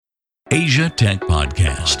Asia Tech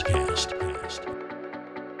Podcast.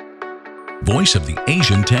 Voice of the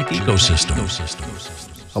Asian tech ecosystem.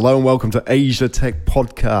 Hello and welcome to Asia Tech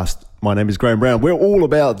Podcast. My name is Graham Brown. We're all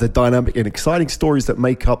about the dynamic and exciting stories that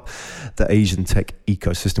make up the Asian tech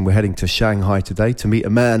ecosystem. We're heading to Shanghai today to meet a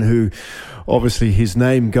man who, obviously, his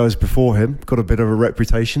name goes before him, got a bit of a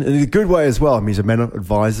reputation, and in a good way as well. I mean, he's a mentor,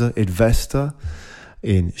 advisor, investor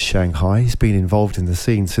in Shanghai. He's been involved in the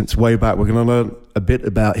scene since way back. We're going to learn a bit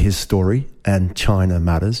about his story and China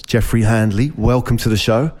matters. Geoffrey Handley, welcome to the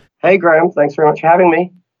show. Hey, Graham. Thanks very much for having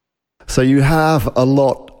me. So you have a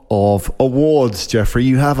lot of awards, Geoffrey.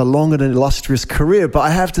 You have a long and illustrious career, but I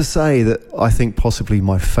have to say that I think possibly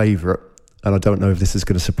my favorite, and I don't know if this is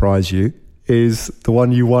going to surprise you, is the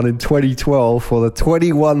one you won in 2012 for the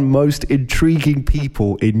 21 most intriguing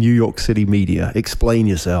people in New York City media. Explain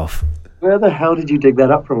yourself. Where the hell did you dig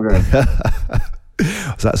that up from, Graham?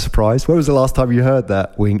 Was that a surprise? When was the last time you heard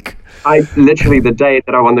that? Wink. Literally the day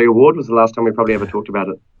that I won the award was the last time we probably ever talked about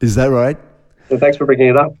it. Is that right? So thanks for bringing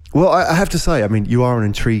it up. Well, I have to say, I mean, you are an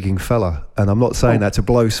intriguing fella, and I'm not saying that to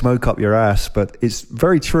blow smoke up your ass, but it's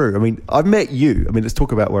very true. I mean, I've met you. I mean, let's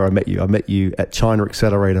talk about where I met you. I met you at China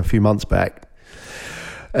Accelerator a few months back.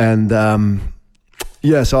 And,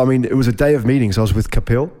 so, I mean, it was a day of meetings. I was with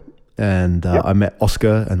Kapil, and I met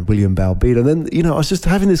Oscar and William Balbina. And then, I was just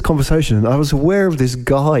having this conversation, and I was aware of this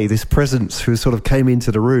guy, this presence who sort of came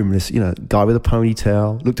into the room, this, guy with a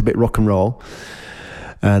ponytail, looked a bit rock and roll.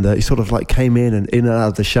 And he sort of like came in and out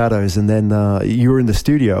of the shadows. And then you were in the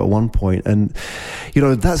studio at one point. And,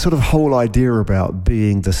 that sort of whole idea about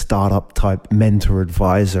being the startup type mentor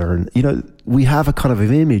advisor. And, we have a kind of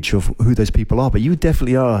an image of who those people are, but you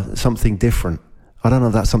definitely are something different. I don't know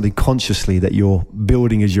if that's something consciously that you're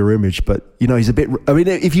building as your image, but, he's a bit, I mean,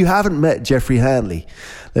 if you haven't met Geoffrey Handley,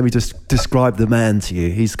 let me just describe the man to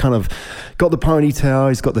you. He's kind of got the ponytail,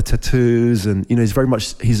 he's got the tattoos, and, he's very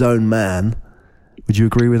much his own man. Would you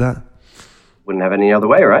agree with that? Wouldn't have any other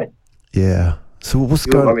way, right? Yeah. So what's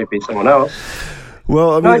going on? You want me to be someone else?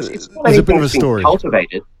 Well, I mean, it's there's a bit of a story.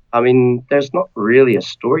 Cultivated. I mean, there's not really a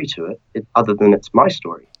story to it other than it's my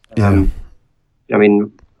story. Yeah. I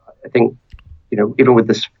mean, I think, even with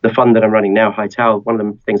the fund that I'm running now, Hightail, one of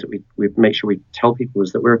the things that we make sure we tell people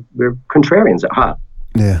is that we're contrarians at heart.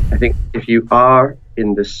 Yeah. I think if you are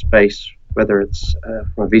in this space, whether it's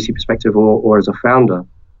from a VC perspective or as a founder,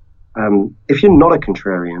 if you're not a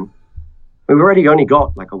contrarian, we've already only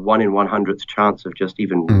got like a 1 in 100th chance of just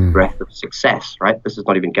even breath of success, right? This is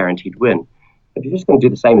not even guaranteed win. If you're just going to do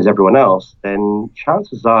the same as everyone else, then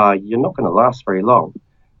chances are you're not going to last very long.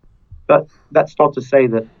 But that's not to say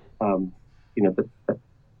that, that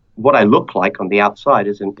what I look like on the outside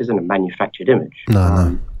isn't a manufactured image.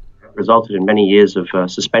 No. It resulted in many years of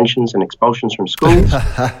suspensions and expulsions from schools,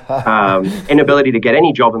 inability to get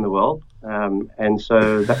any job in the world. And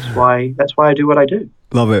so that's why I do what I do.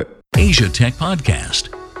 Love it. Asia Tech Podcast.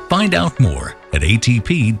 Find out more at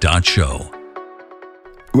atp.show.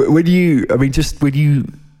 When you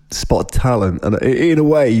spot talent, and in a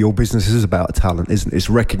way, your business is about talent, isn't it? It's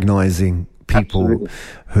recognizing people Absolutely.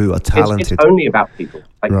 Who are talented. It's only about people.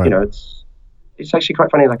 Like, right. It's actually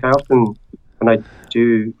quite funny. Like I often, when I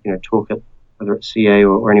do, talk at whether it's CA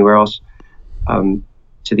or anywhere else,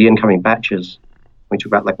 to the incoming batches, we talk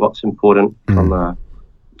about like what's important from a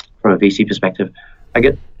VC perspective. I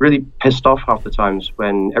get really pissed off half the times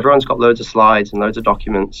when everyone's got loads of slides and loads of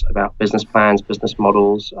documents about business plans, business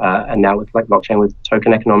models, and now with like blockchain with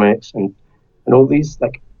token economics and all these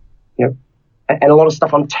and a lot of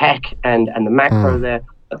stuff on tech and the macro there,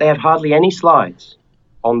 but they have hardly any slides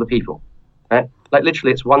on the people. Right? Like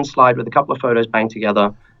literally, it's one slide with a couple of photos banged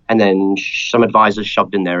together and then some advisors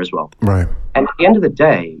shoved in there as well. Right. And at the end of the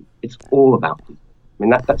day, it's all about people. I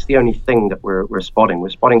mean, that's the only thing that we're spotting. We're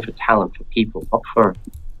spotting for talent, for people, not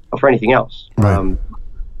for anything else. Right.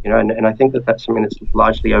 And I think that's something that's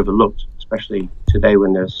largely overlooked, especially today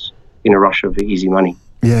when there's a rush of easy money.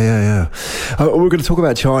 Yeah. We're going to talk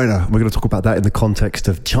about China. We're going to talk about that in the context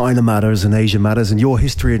of China Matters and Asia Matters and your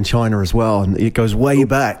history in China as well. And it goes way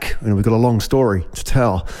back. We've got a long story to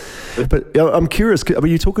tell. But I'm curious. I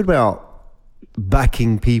mean, you're talking about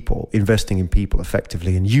backing people, investing in people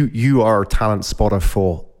effectively, and you are a talent spotter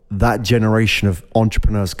for that generation of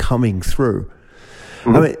entrepreneurs coming through.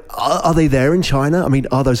 I mean, are they there in China? I mean,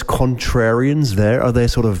 are those contrarians there? Are there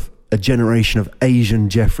sort of a generation of Asian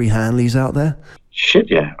Geoffrey Handleys out there? Shit,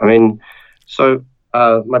 yeah. I mean, so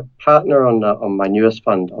my partner on my newest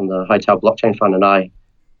fund, on the Hightail blockchain fund, and I,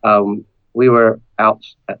 we were out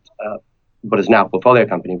at what is now a portfolio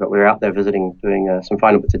company, but we were out there visiting, doing some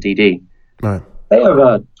final bits of DD. Right. They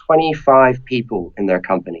have 25 people in their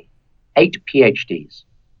company, 8 PhDs,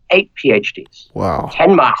 8 PhDs, wow,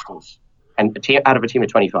 10 masters, and out of a team of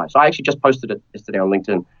 25. So I actually just posted it yesterday on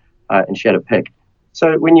LinkedIn and shared a pic.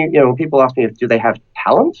 So when when people ask me do they have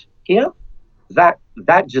talent here, that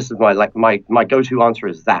just is my go-to answer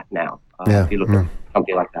is that now. If you look at a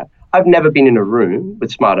company like that, I've never been in a room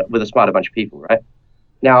with a smarter bunch of people, right?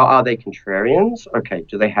 Now, are they contrarians? Okay,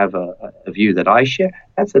 do they have a view that I share?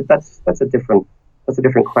 That's a different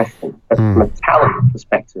question. But from a talent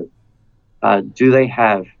perspective, do they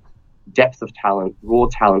have depth of talent, raw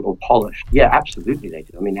talent, or polished? Yeah, absolutely they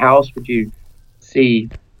do. I mean, how else would you see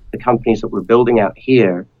the companies that we're building out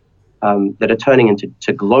here that are turning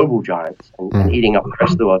into global giants and eating up the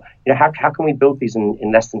rest of the world? How can we build these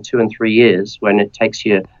in less than 2 and 3 years when it takes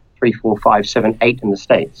you 3, 4, 5, 7, 8 in the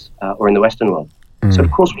States or in the Western world? So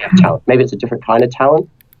of course we have talent. Maybe it's a different kind of talent.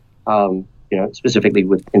 Specifically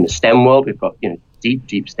in the STEM world, we've got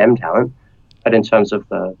deep STEM talent. But in terms of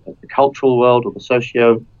the cultural world or the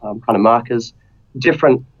socio kind of markers,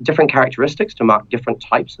 different characteristics to mark different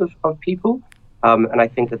types of people. And I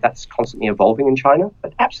think that's constantly evolving in China.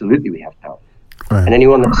 But absolutely we have talent. Right. And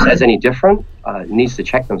anyone that says any different needs to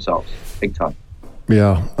check themselves big time.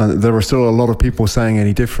 Yeah, and there are still a lot of people saying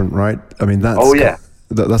any different, right? I mean,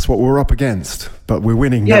 that's what we're up against, but we're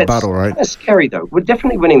winning that battle, right? It's scary, though. We're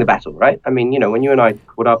definitely winning the battle, right? I mean, when you and I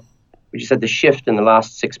caught up, we just had the shift in the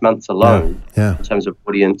last 6 months alone in terms of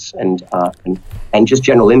audience and just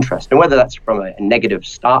general interest. And whether that's from a negative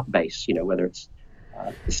start base, whether it's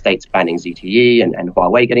the states banning ZTE and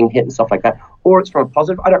Huawei getting hit and stuff like that, or it's from a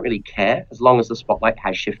positive, I don't really care as long as the spotlight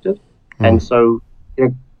has shifted. And so,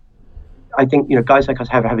 I think, guys like us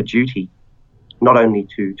have a duty not only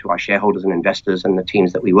to our shareholders and investors and the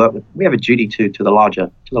teams that we work with, we have a duty to the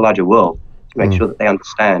larger world to make sure that they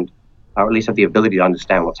understand, or at least have the ability to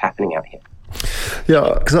understand what's happening out here.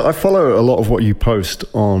 Yeah, because I follow a lot of what you post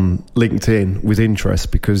on LinkedIn with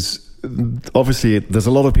interest, because obviously there's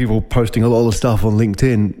a lot of people posting a lot of stuff on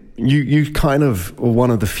LinkedIn. You kind of are one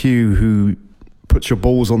of the few who puts your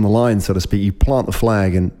balls on the line, so to speak. You plant the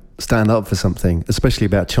flag and stand up for something, especially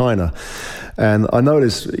about China. And I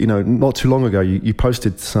noticed, not too long ago, you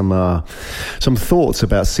posted some thoughts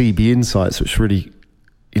about CB Insights, which really,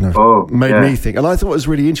 made me think. And I thought it was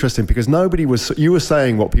really interesting because you were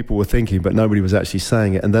saying what people were thinking, but nobody was actually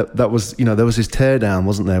saying it. And that was, there was this teardown,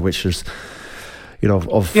 wasn't there, which was, the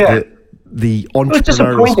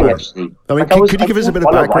entrepreneurial spirit. I mean, could you give us a bit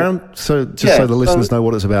of background so the listeners know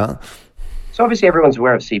what it's about? So obviously everyone's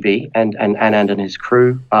aware of CB and his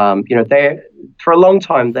crew. They for a long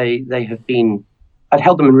time they have been. I've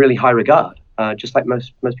held them in really high regard, just like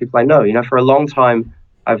most people I know. For a long time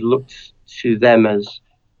I've looked to them as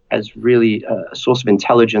really a source of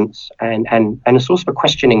intelligence and a source of a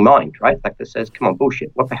questioning mind, right? Like that says, come on,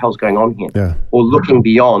 bullshit, what the hell's going on here? Yeah. Or looking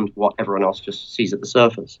beyond what everyone else just sees at the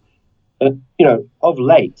surface. But of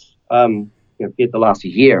late. Be it the last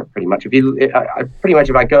year, pretty much.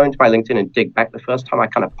 If I go into my LinkedIn and dig back, the first time I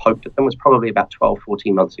kind of poked at them was probably about 12,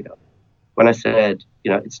 14 months ago, when I said,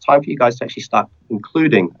 it's time for you guys to actually start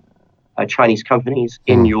including Chinese companies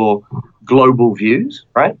in your global views,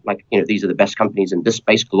 right? Like, these are the best companies in this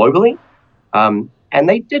space globally. And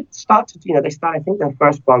they did start to, I think their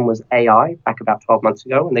first one was AI back about 12 months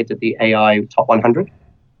ago, and they did the AI top 100.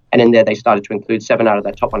 And in there, they started to include 7 out of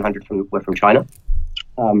that top 100 were from China.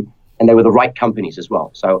 And they were the right companies as well.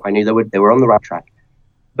 So I knew they were on the right track.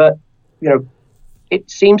 But, it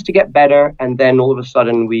seems to get better. And then all of a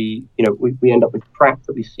sudden we end up with crap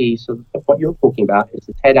that we see. So what you're talking about is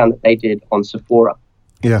the teardown that they did on Sephora.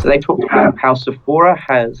 Yeah. So they talked about how Sephora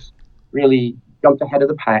has really jumped ahead of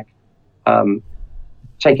the pack,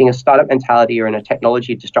 taking a startup mentality or in a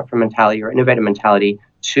technology disruptor mentality or innovative mentality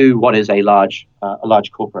to what is a large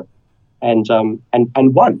corporate, and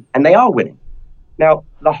won. And they are winning. Now,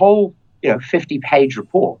 the whole 50-page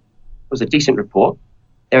report was a decent report.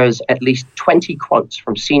 There is at least 20 quotes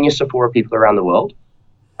from senior Sephora people around the world.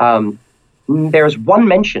 There is one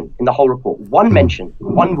mention in the whole report. One mention,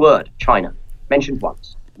 one word, China, mentioned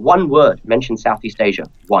once. One word mentioned Southeast Asia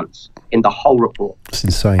once in the whole report. It's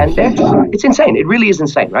insane. And it's insane. It really is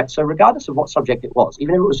insane, right? So regardless of what subject it was,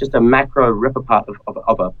 even if it was just a macro rip apart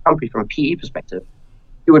of a country from a PE perspective,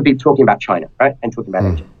 it would be talking about China, right? And talking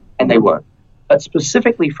about Asia. And they weren't. But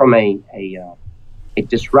specifically from a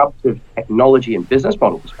disruptive technology and business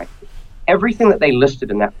model perspective, everything that they listed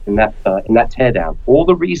in that teardown, all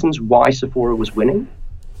the reasons why Sephora was winning,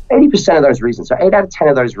 80% of those reasons, so 8 out of 10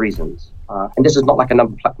 of those reasons, and this is not like a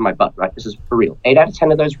number plucked from my butt, right? This is for real. 8 out of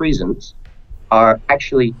 10 of those reasons were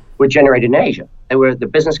generated in Asia. The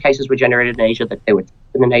business cases were generated in Asia, that they were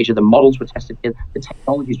tested in Asia, the models were tested here, the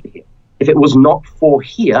technologies were here. If it was not for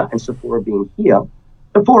here and Sephora being here,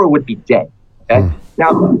 Sephora would be dead. Okay.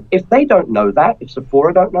 Now, if they don't know that, if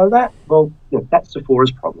Sephora don't know that, well, that's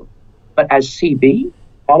Sephora's problem. But as CB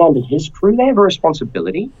and under his crew, they have a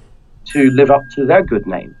responsibility to live up to their good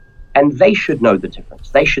name, and they should know the difference.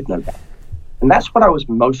 They should know that, and that's what I was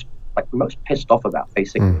most pissed off about,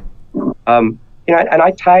 basically. And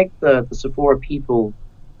I tagged the Sephora people,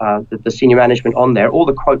 the senior management on there. All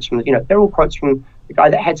the quotes from, they're all quotes from the guy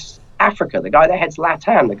that heads Africa, the guy that heads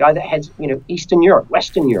LATAM, the guy that heads, Eastern Europe,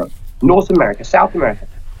 Western Europe, North America, South America.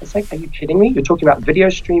 It's like, are you kidding me? You're talking about video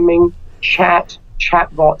streaming,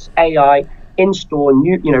 chatbots, AI, in-store,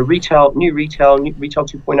 new retail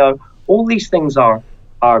 2.0. All these things are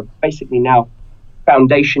basically now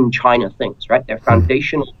foundation China things, right? They're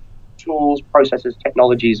foundational tools, processes,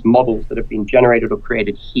 technologies, models that have been generated or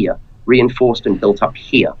created here, reinforced and built up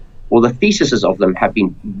here. Well, the theses of them have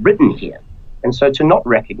been written here. And so to not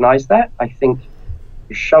recognize that, I think,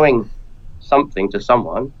 is showing something to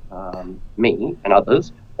someone, me and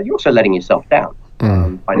others, that you're also letting yourself down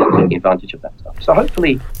by not taking advantage of that stuff. So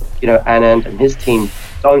hopefully, Anand and his team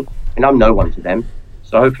don't, and I'm no one to them,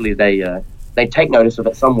 so hopefully they take notice of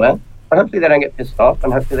it somewhere, and hopefully they don't get pissed off,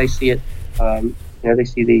 and hopefully they see it, they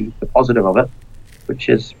see the positive of it, which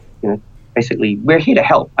is, basically, we're here to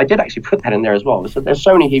help. I did actually put that in there as well. So there's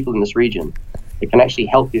so many people in this region that can actually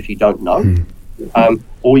help you if you don't know.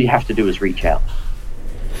 All you have to do is reach out.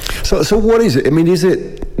 So what is it? I mean, is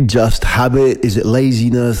it just habit? Is it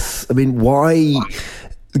laziness? I mean, why,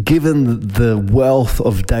 given the wealth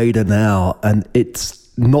of data now, and it's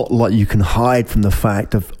not like you can hide from the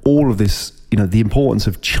fact of all of this, the importance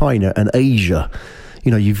of China and Asia.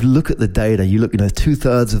 You look at the data, you look,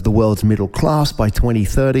 2/3 of the world's middle class by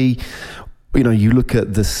 2030. You look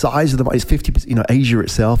at the size of the, it's 50%, Asia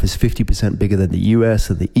itself is 50% bigger than the US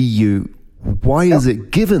and the EU. Why is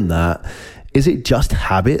it, given that, is it just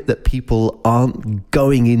habit that people aren't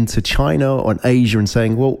going into China or Asia and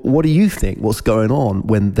saying, well, what do you think? What's going on,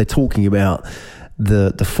 when they're talking about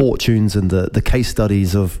the fortunes and the case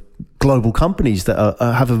studies of global companies that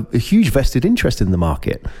have a huge vested interest in the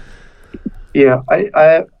market? Yeah,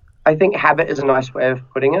 I think habit is a nice way of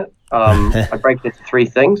putting it. I break it into three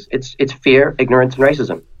things. It's fear, ignorance, and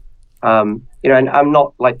racism. And I'm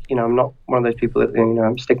not I'm not one of those people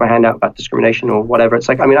that, stick my hand out about discrimination or whatever. It's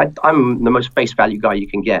like, I'm the most face value guy you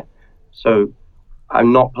can get. So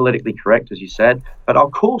I'm not politically correct, as you said, but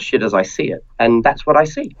I'll call shit as I see it. And that's what I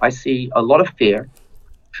see. I see a lot of fear,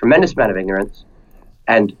 tremendous amount of ignorance,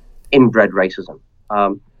 and inbred racism.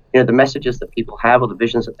 The messages that people have, or the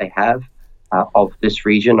visions that they have of this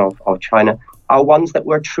region, of China, are ones that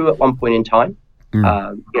were true at one point in time.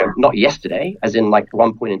 Not yesterday, as in like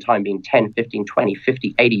one point in time being 10, 15, 20,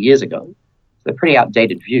 50, 80 years ago. So they're pretty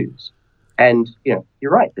outdated views. And, you're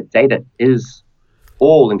right, the data is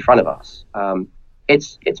all in front of us. It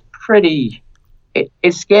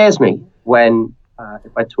scares me when,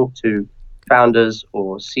 if I talk to founders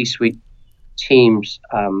or C-suite teams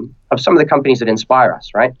of some of the companies that inspire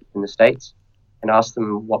us, right, in the States, and ask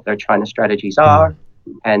them what their China strategies are,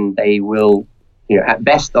 and they will, at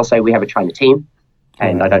best, they'll say, we have a China team,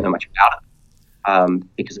 and I don't know much about it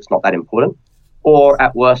because it's not that important. Or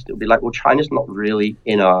at worst, it'll be like, well, China's not really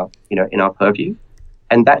in our purview,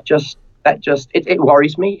 and that just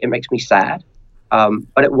worries me. It makes me sad,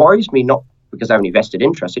 but it worries me not because I have any vested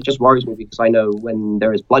interest. It just worries me because I know when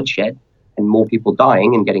there is bloodshed and more people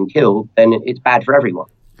dying and getting killed, then it's bad for everyone.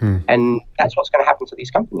 And that's what's going to happen to these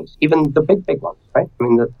companies, even the big ones, right? I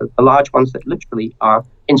mean, the large ones that literally are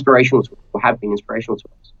inspirational to us, or have been inspirational to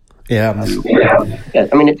us. Yeah.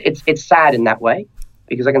 I mean, it's sad in that way,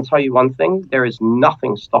 because I can tell you one thing: there is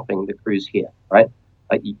nothing stopping the crews here, right?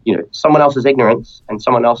 Like, someone else's ignorance and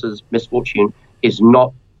someone else's misfortune is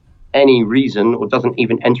not any reason, or doesn't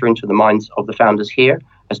even enter into the minds of the founders here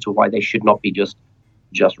as to why they should not be just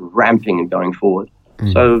ramping and going forward.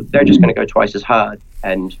 So they're just going to go twice as hard,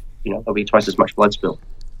 and there'll be twice as much blood spilled.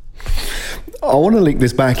 I want to link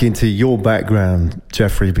this back into your background,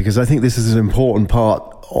 Geoffrey, because I think this is an important part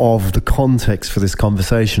of the context for this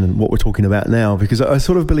conversation and what we're talking about now, because I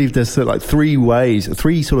sort of believe there's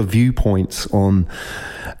three sort of viewpoints on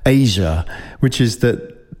Asia, which is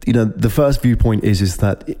that, the first viewpoint is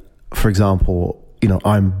that, for example,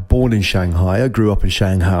 I'm born in Shanghai. I grew up in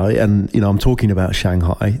Shanghai, and, I'm talking about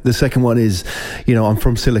Shanghai. The second one is, I'm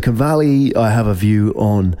from Silicon Valley. I have a view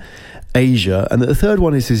on Asia. And the third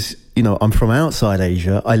one is, I'm from outside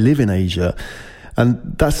Asia. I live in Asia. And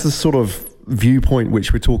that's the sort of viewpoint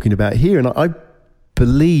which we're talking about here. And I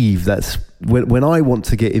believe that's when I want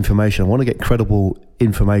to get information, I want to get credible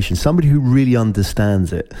information, somebody who really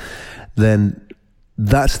understands it, then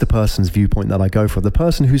that's the person's viewpoint that I go for. The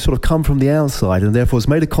person who's sort of come from the outside and therefore has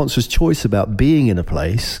made a conscious choice about being in a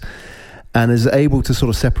place and is able to sort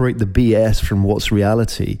of separate the BS from what's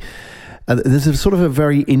reality. There's a sort of a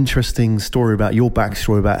very interesting story about your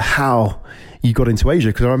backstory about how you got into Asia.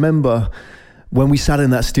 Because I remember when we sat in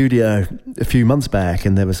that studio a few months back,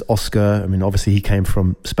 and there was Oscar. I mean, obviously he came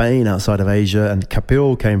from Spain, outside of Asia, and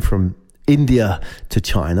Kapil came from India to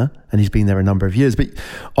China, and he's been there a number of years. But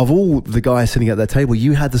of all the guys sitting at that table,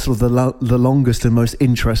 you had the sort of the longest and most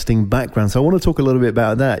interesting background. So I want to talk a little bit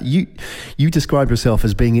about that. You described yourself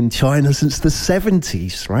as being in China since the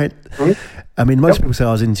 70s, right? Mm-hmm. I mean, most people say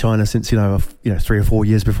I was in China since 3 or 4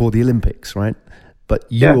 years before the Olympics, right? But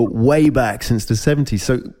you were way back since the 70s.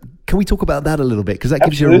 So can we talk about that a little bit? Because that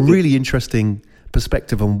gives you a really interesting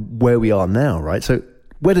perspective on where we are now, right? So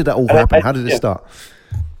where did that all happen? How did it start?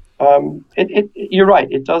 You're right.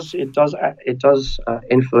 It does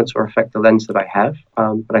influence or affect the lens that I have.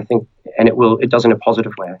 But I think, and it does in a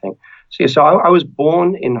positive way, I think. So I was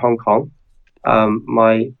born in Hong Kong.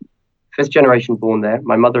 My fifth generation born there.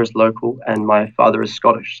 My mother is local and my father is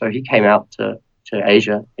Scottish. So he came out to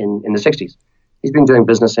Asia in the 60s. He's been doing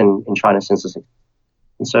business in China since the 60s.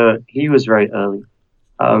 And so he was very early.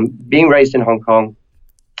 Being raised in Hong Kong,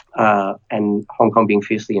 and Hong Kong being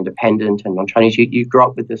fiercely independent and non-Chinese, you grow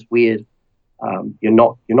up with this weird, you're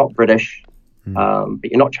not British, but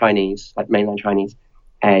you're not Chinese, like mainland Chinese,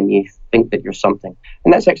 and you think that you're something.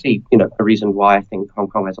 And that's actually, a reason why I think Hong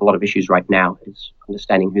Kong has a lot of issues right now, is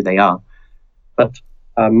understanding who they are. But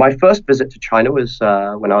my first visit to China was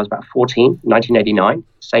when I was about 14, 1989,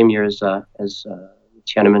 same year as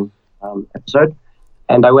Tiananmen episode.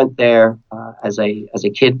 And I went there as a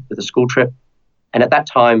kid with a school trip. And at that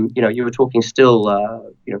time, you were talking still,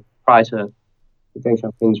 prior to the Deng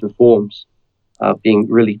Xiaoping's reforms being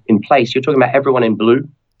really in place. You're talking about everyone in blue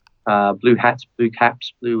hats, blue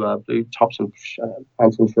caps, blue tops and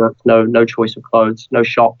pants and shirts. No choice of clothes, no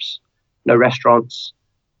shops, no restaurants.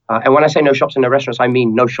 And when I say no shops and no restaurants, I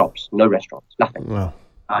mean no shops, no restaurants, nothing. Wow.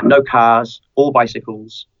 No cars, all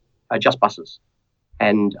bicycles, just buses.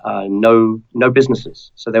 And no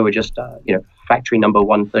businesses. So they were just, factory number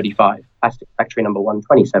 135, plastic factory number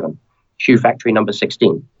 127, shoe factory number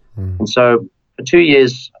 16. And so for 2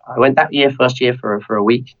 years, I went that year, first year for a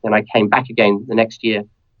week. Then I came back again the next year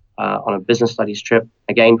on a business studies trip,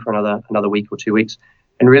 again for another week or 2 weeks,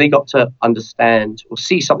 and really got to understand or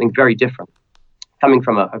see something very different coming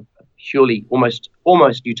from a purely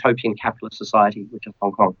almost utopian capitalist society, which is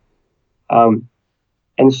Hong Kong.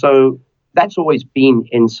 And so that's always been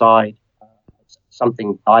inside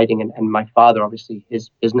something guiding, and my father, obviously, his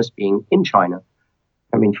business being in China.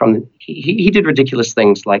 I mean, he did ridiculous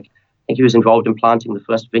things, like I think he was involved in planting the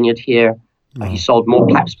first vineyard here. He sold more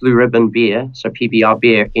Pabst Blue Ribbon beer, so PBR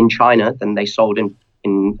beer, in China than they sold in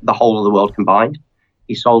the whole of the world combined.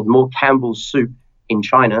 He sold more Campbell's soup in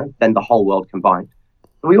China than the whole world combined.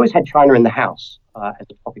 So we always had China in the house as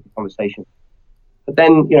a topic of conversation. But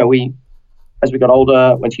then, as we got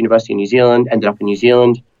older, went to university in New Zealand, ended up in New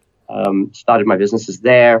Zealand, started my businesses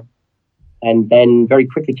there, and then very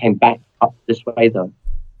quickly came back up this way, though,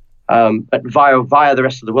 but via the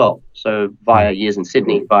rest of the world. So via years in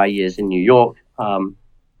Sydney, via years in New York,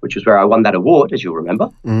 which is where I won that award, as you'll remember.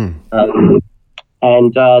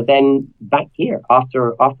 And then back here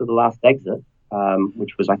after the last exit,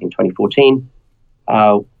 which was like in 2014,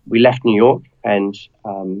 we left New York, and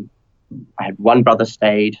I had one brother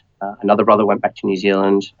stayed. Another brother went back to New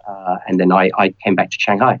Zealand, and then I came back to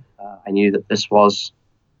Shanghai. I knew that this was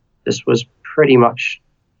pretty much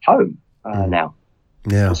home now.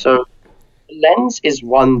 Yeah. And so the lens is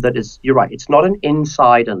one that is, you're right, it's not an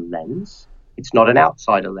insider lens. It's not an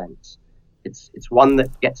outsider lens. It's one that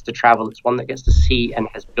gets to travel. It's one that gets to see and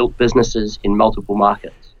has built businesses in multiple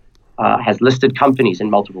markets, has listed companies in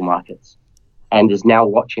multiple markets, and is now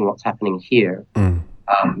watching what's happening here, and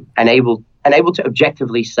able to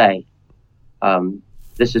objectively say,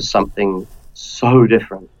 this is something so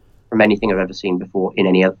different from anything I've ever seen before in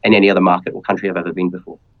any other market or country I've ever been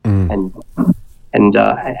before. And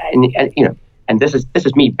this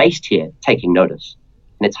is me based here taking notice,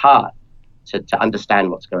 and it's hard to understand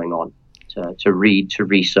what's going on, to read, to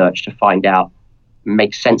research, to find out,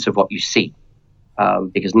 make sense of what you see,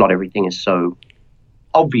 because not everything is so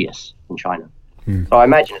obvious in China. So I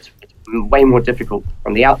imagine it's way more difficult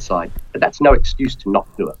from the outside, but that's no excuse to not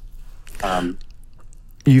do it.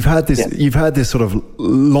 You've had this sort of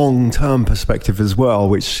long-term perspective as well,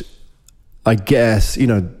 which I guess,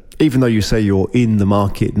 even though you say you're in the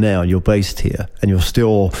market now and you're based here and you're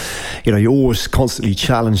still, you're always constantly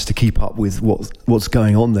challenged to keep up with what's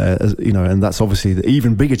going on there, and that's obviously the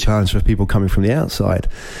even bigger challenge for people coming from the outside.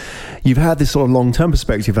 You've had this sort of long-term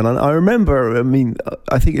perspective, and I remember,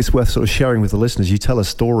 I think it's worth sort of sharing with the listeners. You tell a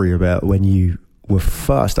story about when you were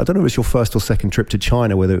first, I don't know if it was your first or second trip to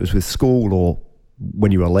China, whether it was with school or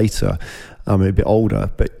when you were later, a bit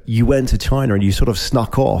older, but you went to China and you sort of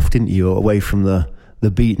snuck off, didn't you, away from the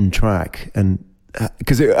beaten track, and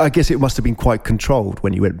because I guess it must have been quite controlled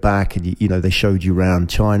when you went back, and they showed you around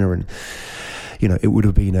China, and it would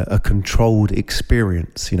have been a controlled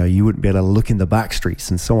experience. You wouldn't be able to look in the back streets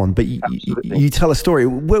and so on. But you tell a story.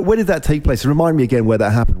 Where did that take place? Remind me again where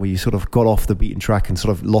that happened, where you sort of got off the beaten track and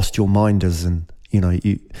sort of lost your minders, and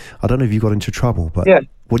I don't know if you got into trouble, but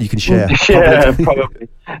what you can share. Yeah, probably.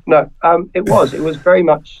 No, it was very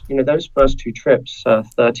much, those first two trips,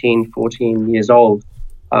 13, 14 years old,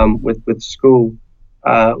 with school,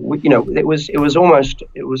 I think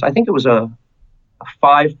it was a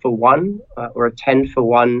 5-for-1 or a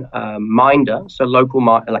 10-for-1 minder, so local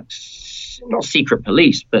like not secret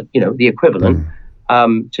police, but the equivalent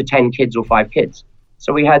to 10 kids or 5 kids.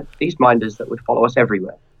 So we had these minders that would follow us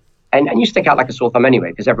everywhere, and you stick out like a sore thumb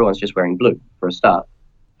anyway because everyone's just wearing blue for a start.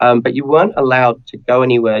 But you weren't allowed to go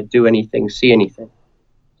anywhere, do anything, see anything.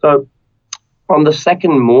 So on the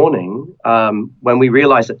second morning, when we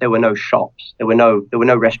realized that there were no shops, there were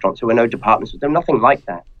no restaurants, there were no department stores, there was nothing like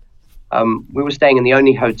that. We were staying in the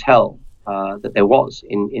only hotel that there was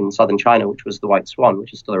in southern China, which was the White Swan,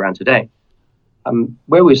 which is still around today.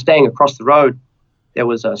 Where we were staying across the road, there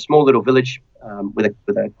was a small little village with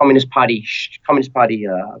a Communist Party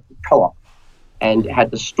co-op, and it had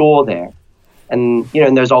the store there. And,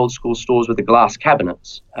 in those old school stores with the glass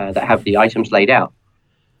cabinets that have the items laid out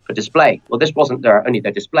for display. Well, this wasn't only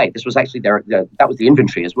their display. This was actually that was the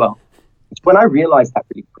inventory as well. It's when I realized that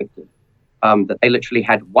really quickly, that they literally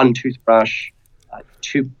had one toothbrush,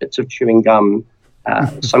 2 bits of chewing gum,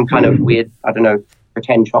 some kind of weird,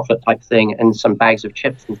 pretend chocolate type thing, and some bags of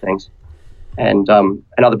chips and things, and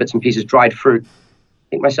other bits and pieces, dried fruit. I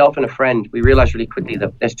think myself and a friend, we realized really quickly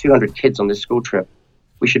that there's 200 kids on this school trip.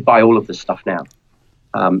 We should buy all of this stuff now,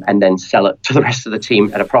 and then sell it to the rest of the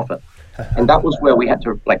team at a profit. And that was where we had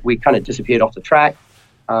to, we kind of disappeared off the track,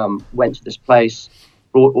 went to this place,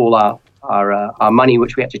 brought all our money,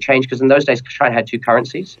 which we had to change, because in those days, China had 2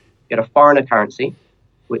 currencies. You had a foreigner currency,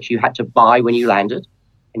 which you had to buy when you landed,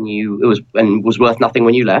 and was worth nothing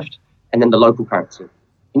when you left, and then the local currency.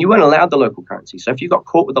 And you weren't allowed the local currency. So if you got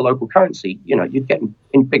caught with the local currency, you'd get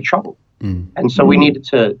in big trouble. And so we needed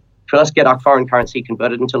to first get our foreign currency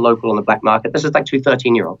converted into local on the black market. This is like 2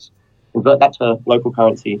 13-year-olds. Convert that to local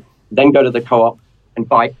currency, then go to the co-op and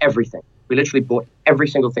buy everything. We literally bought every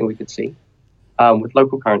single thing we could see with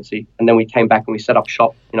local currency. And then we came back and we set up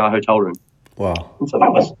shop in our hotel room. Wow. And so that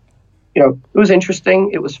was, it was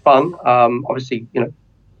interesting. It was fun. Obviously,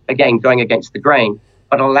 again, going against the grain,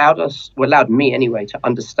 but allowed me anyway to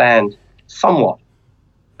understand somewhat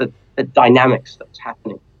the dynamics that was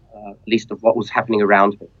happening, at least of what was happening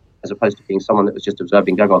around me, as opposed to being someone that was just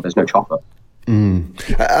observing, going, oh, there's no chocolate.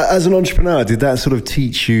 As an entrepreneur, did that sort of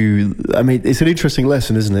teach you, it's an interesting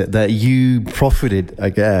lesson, isn't it, that you profited,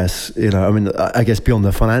 I guess, I guess beyond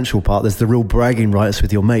the financial part, there's the real bragging rights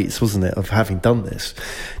with your mates, wasn't it, of having done this?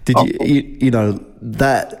 Did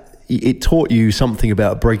that it taught you something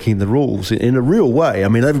about breaking the rules in a real way?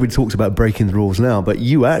 Everybody talks about breaking the rules now, but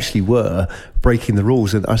you actually were breaking the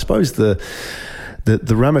rules, and I suppose the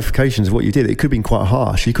ramifications of what you did, it could have been quite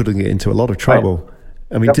harsh. You could get into a lot of trouble.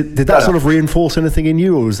 Right. Did that sort of reinforce anything in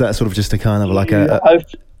you, or was that sort of just a kind of like a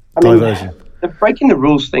diversion? The breaking the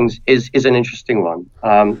rules things is an interesting one.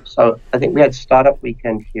 So I think we had startup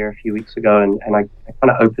weekend here a few weeks ago, and I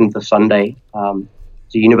kind of opened the Sunday,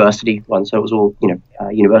 the university one. So it was all,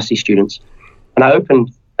 university students. And I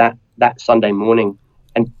opened that Sunday morning,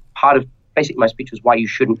 and part of basically my speech was why you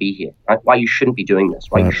shouldn't be here, right? Why you shouldn't be doing this,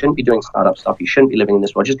 why you shouldn't be doing startup stuff, you shouldn't be living in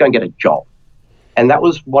this world, just go and get a job. And that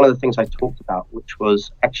was one of the things I talked about, which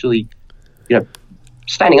was actually,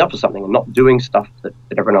 standing up for something and not doing stuff that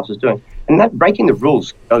everyone else is doing. And that breaking the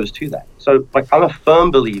rules goes to that. So I'm a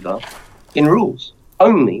firm believer in rules,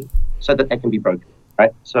 only so that they can be broken,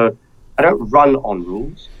 right? So I don't run on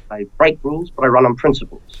rules. I break rules, but I run on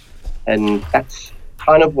principles. And that's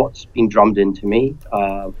kind of what's been drummed into me,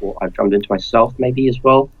 or I've drummed into myself maybe as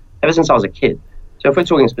well, ever since I was a kid. So if we're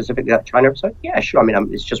talking specifically about China episode, yeah, sure.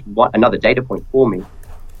 It's just another data point for me.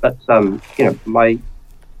 But, my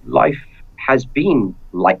life has been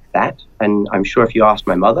like that. And I'm sure if you asked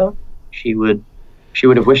my mother, she would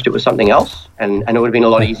have wished it was something else. And it would have been a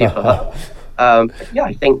lot easier for her. Yeah,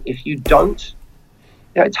 I think if you don't,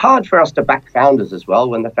 it's hard for us to back founders as well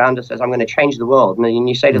when the founder says, I'm going to change the world. And then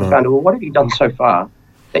you say to the founder, well, what have you done so far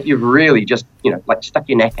that you've really just, like stuck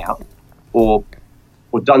your neck out or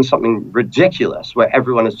done something ridiculous where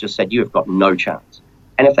everyone has just said, you have got no chance.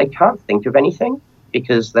 And if they can't think of anything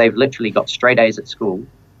because they've literally got straight A's at school,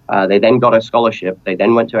 they then got a scholarship, they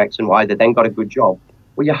then went to X and Y, they then got a good job.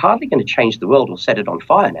 Well, you're hardly going to change the world or set it on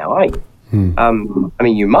fire now, are you? I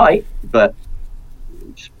mean, you might, but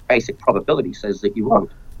just basic probability says that you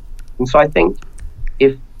won't. And so I think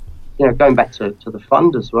if, going back to the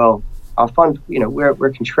fund as well, our fund,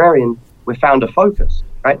 we're contrarian, we're founder focused,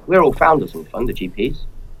 right? We're all founders in the fund, the GPs,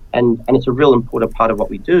 and it's a real important part of what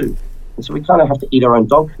we do. And so we kind of have to eat our own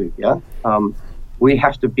dog food, yeah? We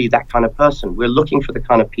have to be that kind of person. We're looking for the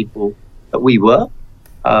kind of people that we were.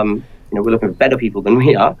 We're looking for better people than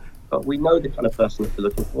we are, but we know the kind of person that we're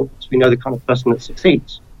looking for because we know the kind of person that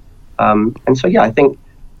succeeds. And so, yeah, I think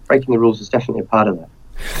breaking the rules is definitely a part of that.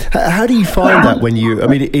 How do you find that when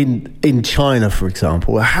in China, for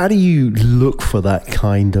example, how do you look for that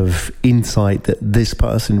kind of insight that this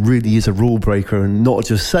person really is a rule breaker and not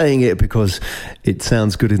just saying it because it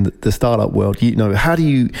sounds good in the startup world? How do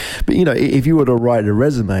you, if you were to write a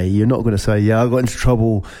resume, you're not going to say, yeah, I got into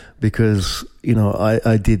trouble because,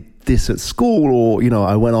 I did this at school or,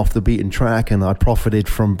 I went off the beaten track and I profited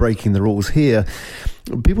from breaking the rules here.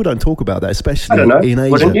 People don't talk about that, especially in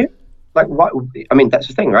Asia. Wouldn't you? Like, why? I mean, that's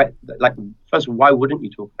the thing, right? Like, first of all, why wouldn't you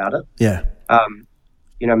talk about it? Yeah.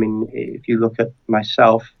 If you look at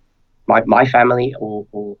myself, my family,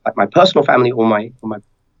 or like my personal family, or my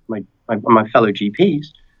fellow GPs,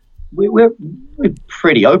 we're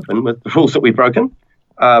pretty open with the rules that we've broken.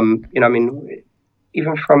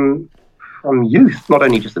 Even from youth, not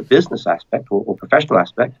only just the business aspect or professional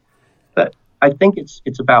aspect, but I think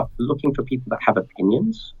it's about looking for people that have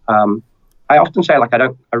opinions. I often say, like,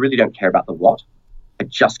 I really don't care about the what. I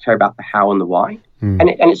just care about the how and the why. And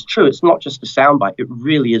it's true. It's not just a soundbite. It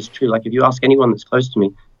really is true. Like, if you ask anyone that's close to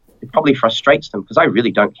me, it probably frustrates them because I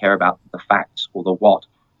really don't care about the facts or the what.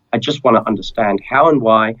 I just want to understand how and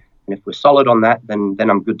why. And if we're solid on that, then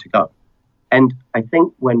I'm good to go. And I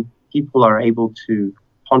think when people are able to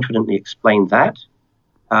confidently explain that,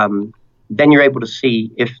 then you're able to see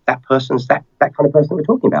if that person's that kind of person that we're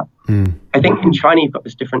talking about. I think in China you've got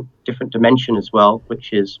this different dimension as well,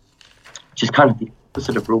 which is kind of the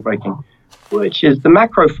opposite of rule breaking, which is the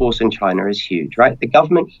macro force in China is huge, right? The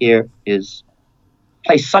government here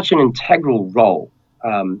plays such an integral role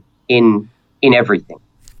in everything.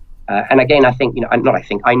 And again,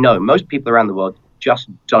 I know most people around the world just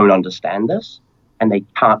don't understand this, and they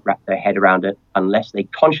can't wrap their head around it unless they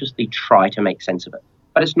consciously try to make sense of it.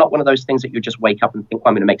 But it's not one of those things that you just wake up and think,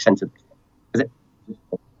 I'm going to make sense of this. Is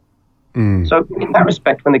it? So in that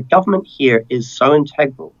respect, when the government here is so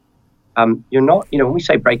integral, you're not, when we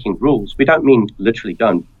say breaking rules, we don't mean literally go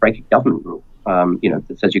and break a government rule,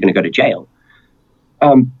 that says you're going to go to jail.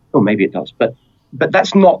 Or maybe it does, but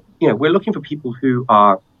that's not, we're looking for people who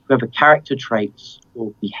have a character traits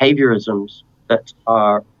or behaviorisms that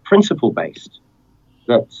are principle-based,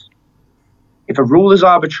 that if a rule is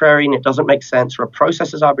arbitrary and it doesn't make sense, or a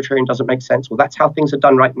process is arbitrary and doesn't make sense, well, that's how things are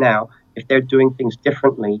done right now. If they're doing things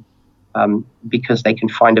differently because they can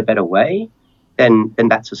find a better way, then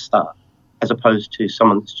that's a start, as opposed to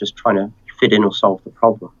someone that's just trying to fit in or solve the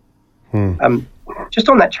problem. Just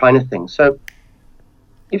on that China thing. So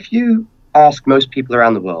if you ask most people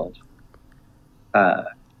around the world,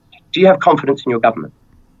 do you have confidence in your government?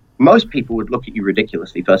 Most people would look at you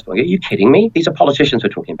ridiculously, first of all. Are you kidding me? These are politicians we're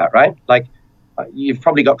talking about, right? Like, you've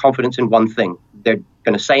probably got confidence in one thing. They're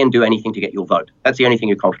going to say and do anything to get your vote. That's the only thing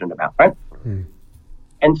you're confident about, right?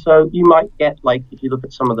 And so you might get, like, if you look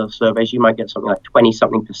at some of the surveys, you might get something like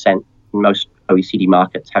 20-something% in most OECD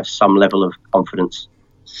markets have some level of confidence,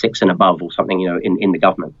 6 and above or something, in the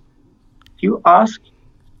government. If you ask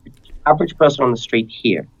the average person on the street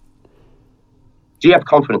here, do you have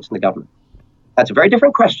confidence in the government? That's a very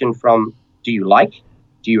different question from do you like,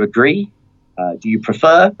 do you agree, do you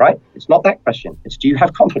prefer, right? It's not that question. It's do you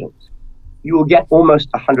have confidence? You will get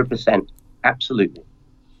almost 100% absolutely.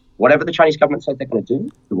 Whatever the Chinese government said they're going to do,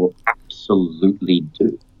 they will absolutely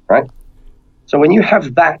do, right? So when you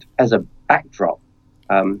have that as a backdrop,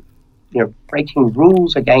 breaking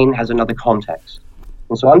rules, again, has another context.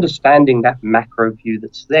 And so understanding that macro view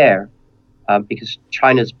that's there, because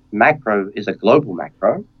China's macro is a global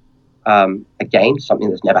macro, again, something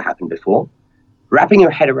that's never happened before, wrapping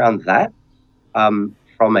your head around that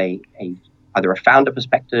from either a founder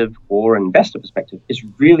perspective or an investor perspective is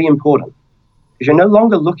really important. Because you're no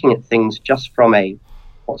longer looking at things just from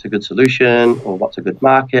what's a good solution or what's a good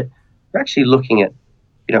market. you're actually looking at,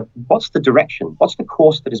 what's the direction, what's the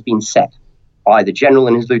course that has been set by the general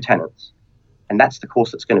and his lieutenants, and that's the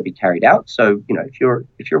course that's going to be carried out. So, if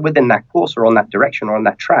you're within that course or on that direction or on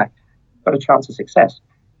that track, you've got a chance of success.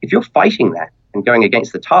 If you're fighting that and going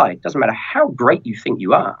against the tide, doesn't matter how great you think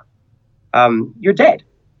you are, you're dead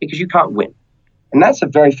because you can't win. And that's a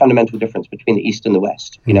very fundamental difference between the East and the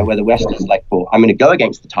West, where the West is like, well, I'm going to go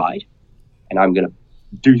against the tide and I'm going to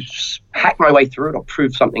hack my way through it or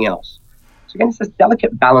prove something else. So again, it's this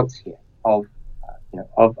delicate balance here of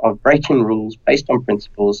breaking rules based on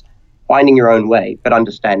principles, finding your own way, but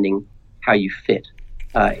understanding how you fit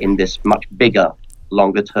in this much bigger,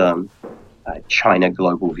 longer term China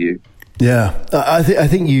global view. Yeah, I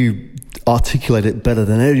think you articulate it better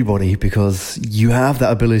than anybody, because you have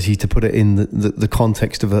that ability to put it in the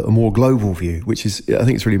context of a more global view, which is, I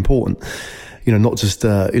think it's really important. Not just,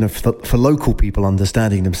 for local people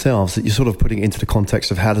understanding themselves, that you're sort of putting it into the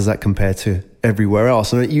context of how does that compare to everywhere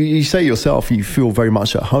else. And you say yourself, you feel very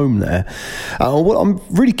much at home there. I'm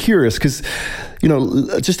really curious because,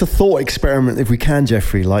 just a thought experiment, if we can,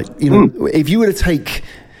 Geoffrey, if you were to take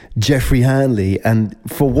Geoffrey Handley and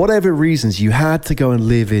for whatever reasons you had to go and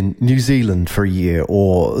live in New Zealand for a year,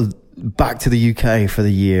 or back to the UK for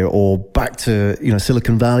the year, or back to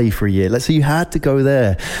Silicon Valley for a year. Let's say you had to go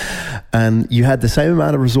there and you had the same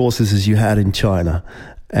amount of resources as you had in China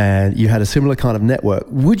and you had a similar kind of network.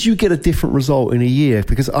 Would you get a different result in a year?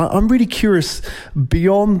 Because I'm really curious,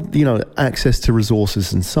 beyond access to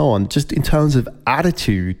resources and so on, just in terms of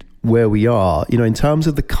attitude where we are, in terms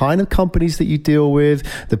of the kind of companies that you deal with,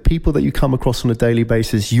 the people that you come across on a daily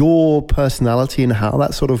basis, your personality and how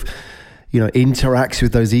that sort of interacts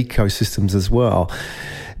with those ecosystems as well.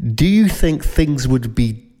 Do you think things would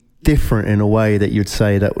be different in a way that you'd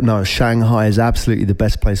say that, no, Shanghai is absolutely the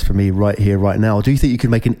best place for me right here, right now? Or do you think you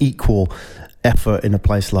could make an equal effort in a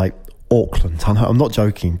place like Auckland? I'm not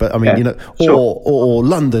joking, but I mean, sure. or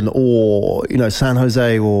London, or, San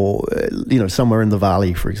Jose, or, somewhere in the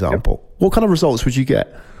valley, for example. Yep. What kind of results would you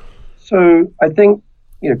get? So I think,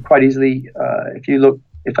 quite easily,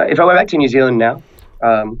 if I went back to New Zealand now,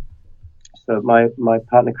 so my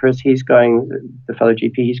partner Chris, he's going, the fellow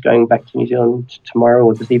GP, he's going back to New Zealand tomorrow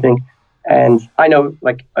or this evening, and I know,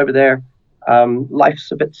 over there,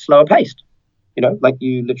 life's a bit slower paced.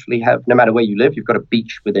 You literally have, no matter where you live, you've got a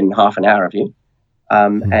beach within half an hour of you,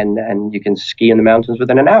 and you can ski in the mountains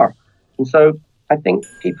within an hour. And so I think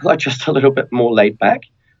people are just a little bit more laid back.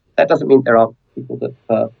 That doesn't mean there aren't people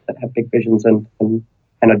that have big visions and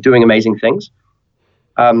are doing amazing things.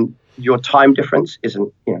 Your time difference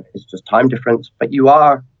isn't, it's just time difference, but you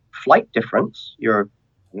are flight difference. You're,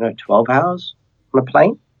 12 hours on a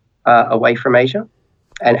plane away from Asia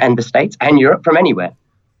and the States and Europe from anywhere.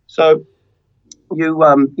 So you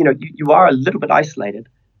are a little bit isolated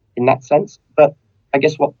in that sense. But I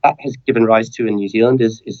guess what that has given rise to in New Zealand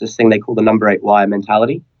is this thing they call the number 8 wire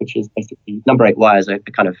mentality, which is basically, number 8 wire is a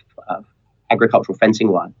kind of agricultural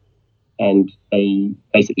fencing wire. And they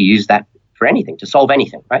basically use that for anything, to solve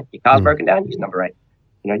anything, right? Your car's broken down, use number 8.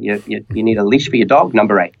 You need a leash for your dog,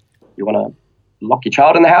 number 8. You want to lock your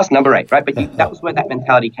child in the house, number 8, right? But that was where that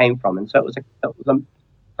mentality came from. And so it was a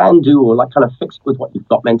can-do, or kind of fixed with what you've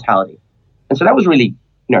got mentality. And so that was really,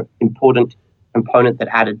 important component that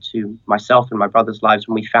added to myself and my brother's lives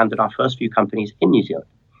when we founded our first few companies in New Zealand.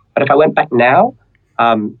 But if I went back now,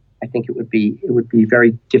 I think it would be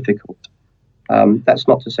very difficult. That's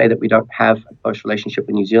not to say that we don't have a close relationship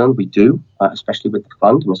with New Zealand. We do, especially with the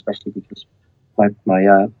fund, and especially because my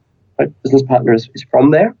business partner is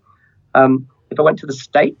from there. If I went to the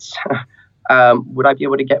States, would I be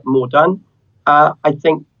able to get more done? I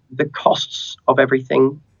think the costs of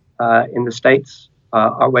everything in the States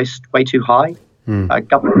are way too high.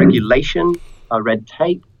 Government regulation, red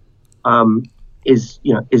tape, is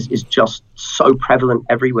just so prevalent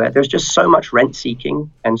everywhere. There's just so much rent seeking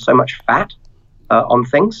and so much fat on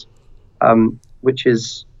things, which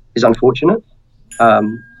is unfortunate.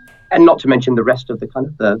 And not to mention the rest of the kind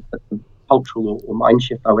of the cultural or mind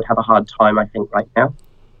shift. I would have a hard time, I think, right now,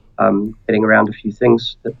 getting around a few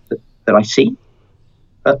things that I see.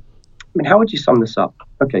 But how would you sum this up?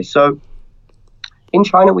 Okay, so in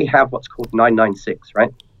China we have what's called 996,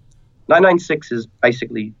 right? 996 is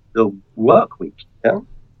basically the work week. Yeah.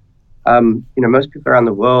 Most people around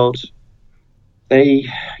the world, they,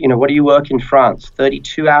 what do you work in France?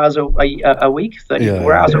 32 hours a week,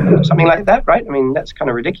 34 hours a week, something like that, right? That's kind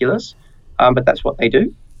of ridiculous, but that's what they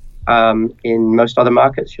do. In most other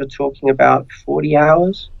markets, you're talking about 40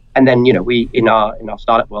 hours. And then, we, in our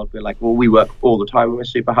startup world, we're like, well, we work all the time. We're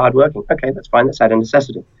super hardworking. Okay, that's fine. That's out of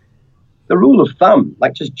necessity. the rule of thumb,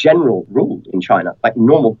 like just general rule in China, like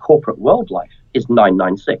normal corporate world life is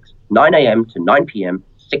 996, 9 a.m. to 9 p.m.,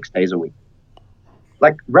 6 days a week.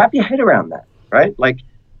 Like, wrap your head around that, right? Like,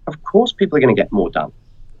 of course people are going to get more done.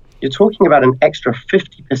 You're talking about an extra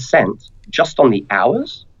 50% just on the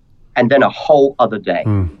hours and then a whole other day.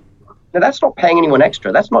 Now, that's not paying anyone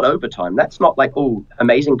extra. That's not overtime. That's not like, oh,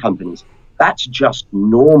 amazing companies. That's just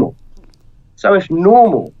normal. So if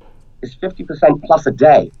normal is 50% plus a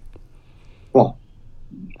day, well,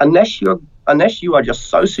 unless you are just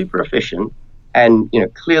so super efficient and, you know,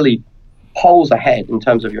 clearly poles ahead in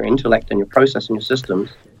terms of your intellect and your process and your systems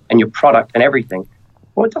and your product and everything,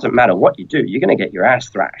 well, it doesn't matter what you do. You're going to get your ass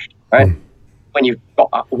thrashed, right? When you've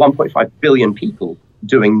got 1.5 billion people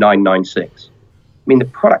doing 996. I mean, the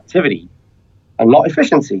productivity, and not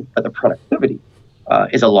efficiency, but the productivity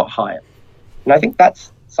is a lot higher. And I think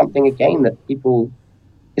that's something, again, that people,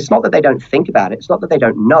 it's not that they don't think about it. It's not that they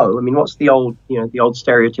don't know. I mean, what's the old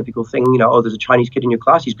stereotypical thing, you know, oh, there's a Chinese kid in your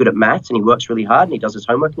class, he's good at maths and he works really hard and he does his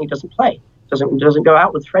homework and he doesn't play, doesn't go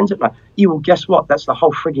out with friends at night. Well, guess what? That's the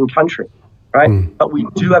whole frigging country, right? But we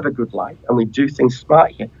do have a good life and we do things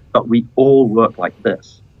smart here, but we all work like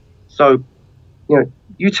this. So, you know,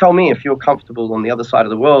 you tell me if you're comfortable on the other side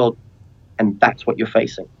of the world and that's what you're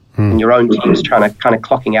facing. And your own team's trying to kind of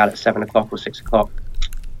clocking out at 7 o'clock or 6 o'clock,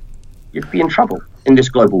 you'd be in trouble in this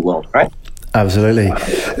global world, right? Absolutely.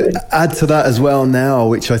 Add to that as well now,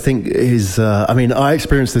 which I think is, I mean, I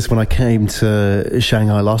experienced this when I came to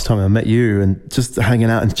Shanghai last time I met you, and just hanging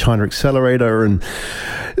out in China Accelerator, and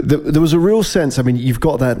there was a real sense, I mean, you've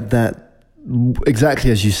got that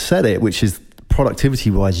exactly as you said it, which is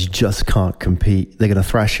productivity wise, you just can't compete. They're going to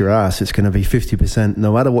thrash your ass. It's going to be 50%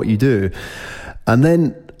 no matter what you do. And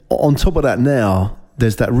then on top of that now,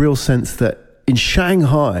 there's that real sense that in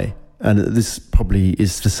Shanghai, and this probably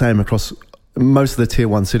is the same across most of the tier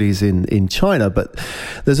 1 cities in China, but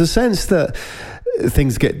there's a sense that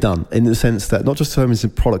things get done, in the sense that not just in terms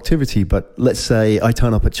of productivity, but let's say I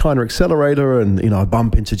turn up at China Accelerator and, you know, I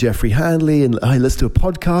bump into Geoffrey Handley and, hey, let's do a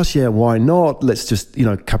podcast. Yeah, why not? Let's just, you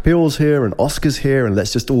know, Kapil's here and Oscar's here and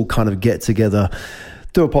let's just all kind of get together,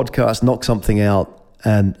 do a podcast, knock something out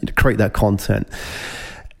and create that content.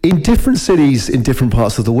 In different cities, in different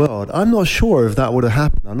parts of the world, I'm not sure if that would have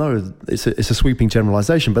happened. I know it's a sweeping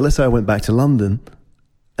generalization, but let's say I went back to London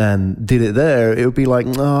and did it there, it would be like,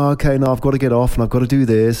 oh, okay, no, I've got to get off and I've got to do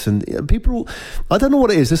this. And people, I don't know what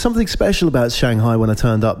it is. There's something special about Shanghai when I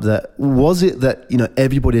turned up. That was it that, you know,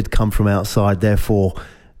 everybody had come from outside, therefore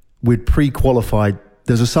we'd pre-qualified.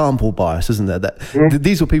 There's a sample bias, isn't there? That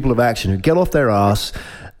these were people of action who get off their ass,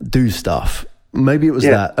 do stuff. Maybe it was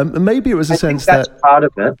that. Maybe it was a sense that's that part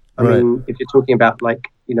of it. I mean, if you're talking about like,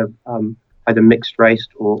 you know, either mixed race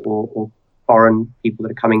or foreign people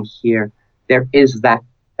that are coming here, there is that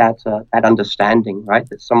understanding, right?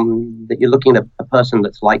 That you're looking at a person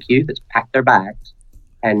that's like you, that's packed their bags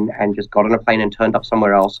and just got on a plane and turned up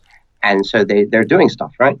somewhere else, and so they're doing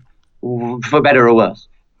stuff, right? For better or worse.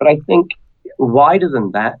 But I think wider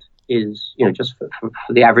than that is, you know, just for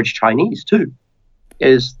the average Chinese too,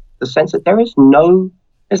 is the sense that there's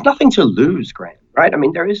nothing to lose, Graham, right? I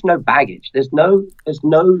mean, there is no baggage. There's no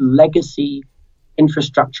legacy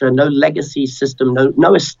infrastructure, no legacy system,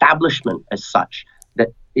 no establishment as such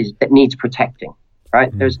that needs protecting,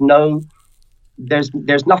 right? There's nothing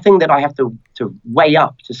that I have to weigh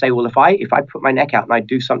up to say, well, if I put my neck out and I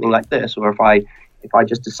do something like this, or if I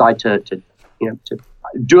just decide to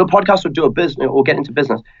do a podcast or do a business or get into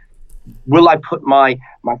business, will I put my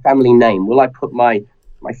family name? Will I put my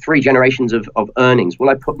 3 generations of earnings? Will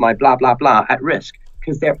I put my blah, blah, blah at risk?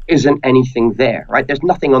 Because there isn't anything there, right? There's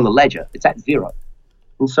nothing on the ledger. It's at zero.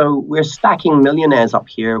 And so we're stacking millionaires up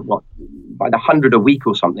here, by the 100 a week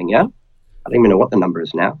or something, yeah? I don't even know what the number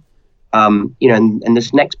is now. You know, and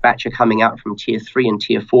this next batch are coming out from tier 3 and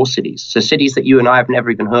tier 4 cities. So cities that you and I have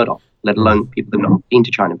never even heard of, let alone people that have not been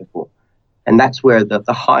to China before. And that's where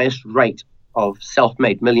the highest rate of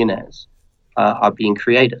self-made millionaires are being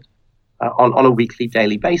created. On a weekly,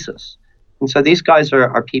 daily basis. And so these guys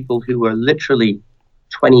are people who were literally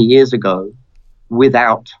 20 years ago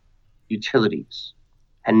without utilities,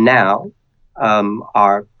 and now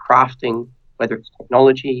are crafting, whether it's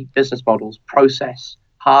technology, business models, process,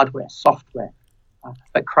 hardware, software,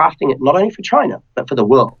 but crafting it not only for China, but for the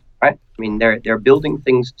world, right? I mean, they're building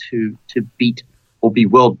things to beat or be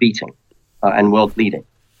world beating and world leading.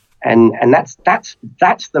 And that's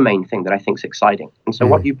the main thing that I think is exciting. And so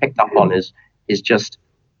what you picked up on is just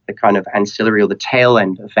the kind of ancillary or the tail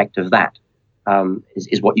end effect of that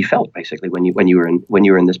is what you felt basically when you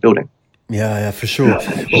were in this building. Yeah, for sure.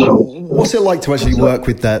 What's it like to actually work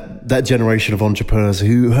with that generation of entrepreneurs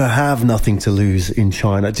who have nothing to lose in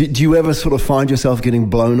China? Do you ever sort of find yourself getting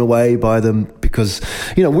blown away by them? Because,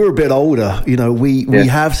 we're a bit older, we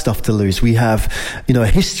have stuff to lose. We have, a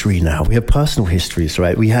history now. We have personal histories,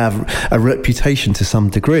 right? We have a reputation to some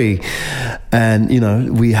degree. And,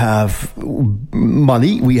 we have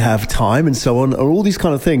money, we have time and so on, all these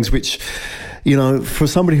kind of things, which, for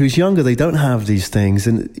somebody who's younger, they don't have these things.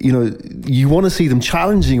 And, you want to see them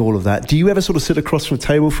challenging all of that. Do you ever sort of sit across from a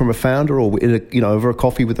table from a founder or, over a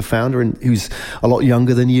coffee with a founder and who's a lot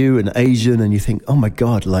younger than you and Asian, and you think, oh my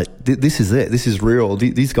God, like this is it. This is real.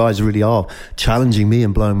 These guys really are challenging me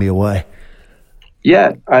and blowing me away.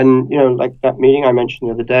 Yeah. And, like that meeting I mentioned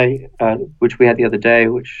the other day, which we had the other day,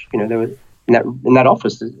 which, there was in that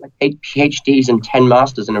office, there's like 8 PhDs and 10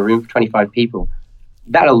 masters in a room for 25 people.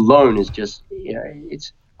 That alone is just,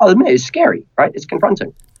 I'll admit, it's scary, right? It's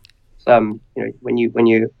confronting. So, when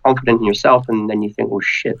you're confident in yourself and then you think, well,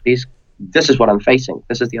 shit, this is what I'm facing.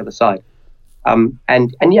 This is the other side. And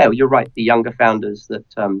yeah, you're right. The younger founders that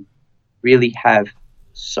really have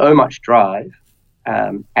so much drive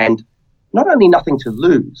and not only nothing to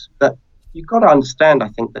lose, but you've got to understand, I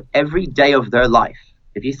think, that every day of their life,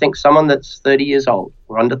 if you think someone that's 30 years old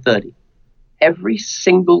or under 30, every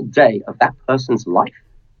single day of that person's life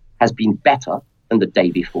has been better than the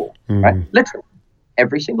day before, right? Literally,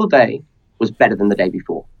 every single day was better than the day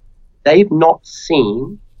before. They've not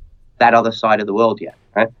seen that other side of the world yet,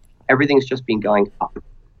 right? Everything's just been going up.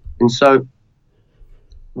 And so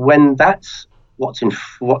when that's what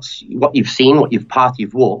you've seen, path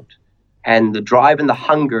you've walked, and the drive and the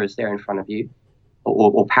hunger is there in front of you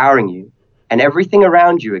or powering you, and everything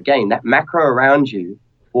around you, again, that macro around you,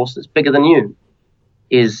 force that's bigger than you,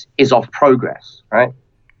 is off progress, right?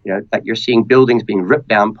 Like you're seeing buildings being ripped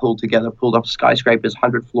down, pulled together, pulled up skyscrapers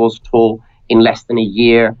 100 floors tall in less than a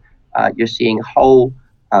year. You're seeing whole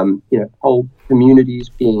communities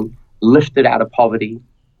being lifted out of poverty.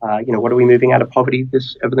 What are we moving out of poverty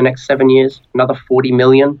over the next 7 years? Another 40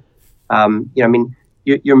 million.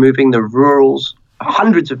 You're moving the rurals,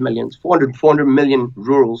 hundreds of millions, 400 million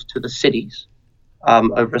rurals to the cities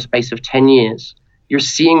over a space of 10 years. You're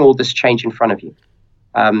seeing all this change in front of you.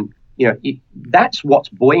 That's what's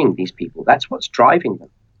buoying these people. That's what's driving them.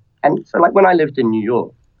 And so, like when I lived in New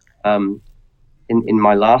York, in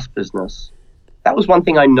my last business, that was one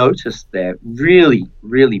thing I noticed there really,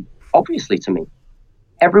 really obviously to me.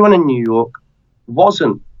 Everyone in New York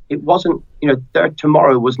their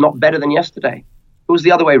tomorrow was not better than yesterday. It was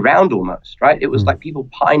the other way around almost, right? It was like people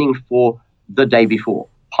pining for the day before,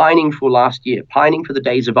 pining for last year, pining for the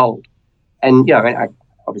days of old. And,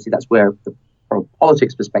 obviously that's where, from a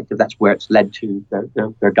politics perspective, that's where it's led to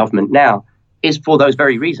their government now, is for those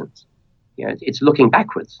very reasons. It's looking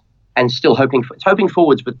backwards and still hoping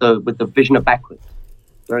forwards with the vision of backwards.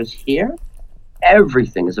 Whereas here,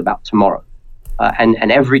 everything is about tomorrow.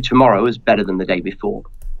 And every tomorrow is better than the day before.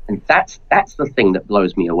 And that's the thing that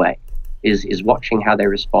blows me away, is watching how they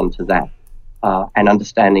respond to that, and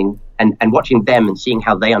understanding and watching them and seeing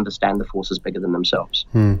how they understand the forces bigger than themselves.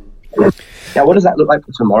 Now, what does that look like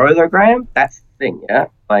for tomorrow, though, Graham? That's the thing, yeah?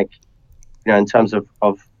 Like, in terms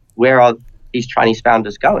of where are these Chinese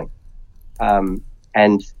founders going?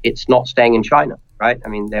 And it's not staying in China, right? I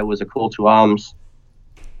mean, there was a call to arms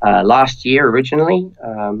last year originally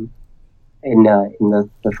in the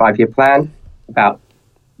 5-year plan about,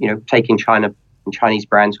 taking China and Chinese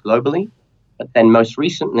brands globally. But then most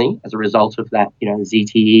recently, as a result of that,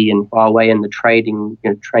 ZTE and Huawei and the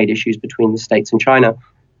trade issues between the States and China,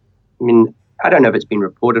 I mean, I don't know if it's been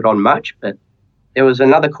reported on much, but there was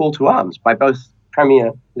another call to arms by both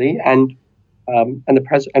Premier Li and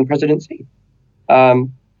President Xi,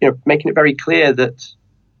 making it very clear that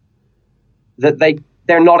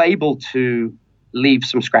they're not able to leave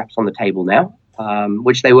some scraps on the table now,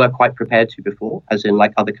 which they were quite prepared to before, as in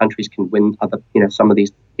like other countries can win some of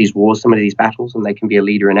these wars, some of these battles, and they can be a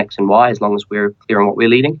leader in X and Y as long as we're clear on what we're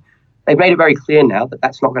leading. They've made it very clear now that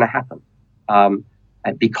that's not going to happen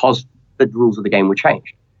because the rules of the game were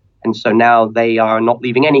changed. And so now they are not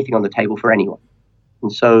leaving anything on the table for anyone.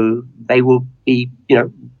 And so they will be,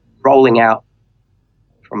 rolling out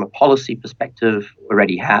from a policy perspective,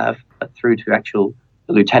 already have, but through to actual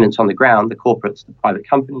the lieutenants on the ground, the corporates, the private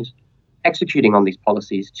companies, executing on these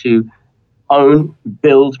policies to own,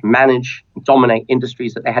 build, manage, dominate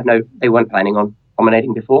industries that they weren't planning on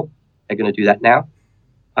dominating before. They're going to do that now.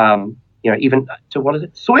 Even to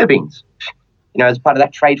soybeans. As part of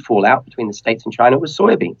that trade fallout between the States and China was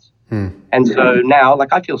soybeans. And so now,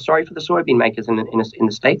 I feel sorry for the soybean makers in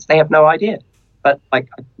the States. They have no idea. But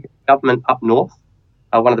government up north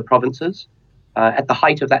one of the provinces. At the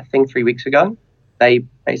height of that thing 3 weeks ago, they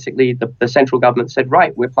basically, the central government said,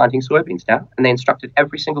 right, we're planting soybeans now. And they instructed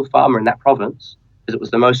every single farmer in that province, because it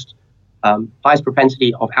was the most highest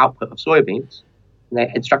propensity of output of soybeans. And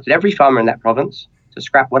they instructed every farmer in that province to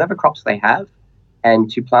scrap whatever crops they have and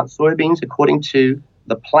to plant soybeans according to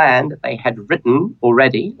the plan that they had written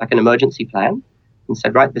already, like an emergency plan, and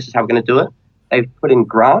said, right, this is how we're going to do it. They've put in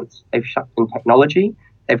grants, they've shoved in technology,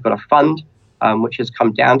 they've got a fund which has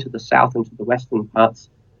come down to the south and to the western parts,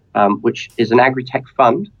 which is an agri-tech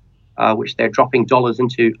fund, which they're dropping dollars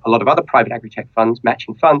into a lot of other private agri-tech funds,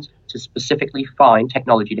 matching funds, to specifically find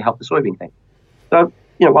technology to help the soybean thing. So,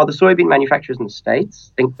 while the soybean manufacturers in the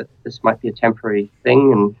States think that this might be a temporary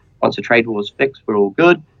thing, and once the trade war is fixed, we're all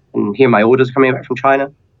good, and here my orders coming back from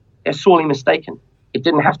China, they're sorely mistaken. It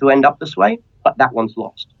didn't have to end up this way, but that one's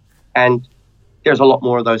lost. And there's a lot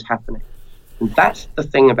more of those happening. And that's the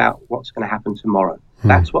thing about what's going to happen tomorrow.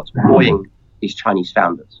 That's what's buoying these Chinese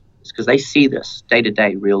founders. It's because they see this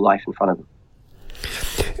day-to-day real life in front of them.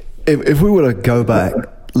 If we were to go back,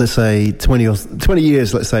 let's say 20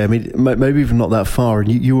 years, let's say, I mean, maybe even not that far,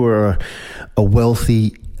 and you were a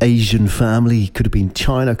wealthy Asian family, could have been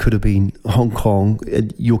China, could have been Hong Kong,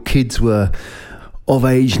 and your kids were of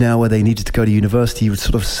age now where they needed to go to university, you would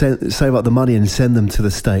sort of save up the money and send them to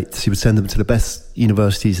the States. You would send them to the best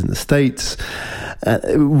universities in the States.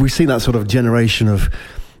 We've seen that sort of generation of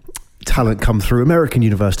talent come through American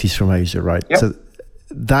universities from Asia, right? Yep. So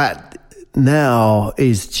that now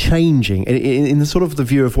is changing. In the sort of the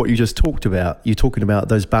view of what you just talked about, you're talking about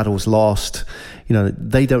those battles lost.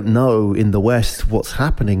 They don't know in the West what's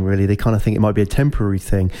happening, really. They kind of think it might be a temporary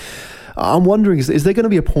thing. I'm wondering, is there going to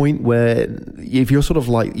be a point where, if you're sort of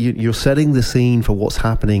like, you're setting the scene for what's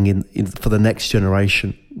happening for the next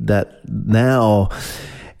generation, that now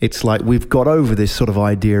it's like we've got over this sort of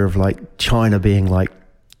idea of like China being like,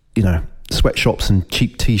 sweatshops and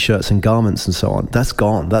cheap T-shirts and garments and so on. That's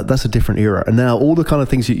gone. That's a different era. And now all the kind of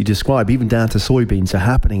things that you describe, even down to soybeans, are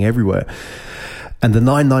happening everywhere. And the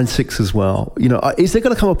 996 as well. Is there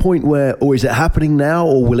going to come a point where, or is it happening now,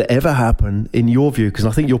 or will it ever happen in your view? Because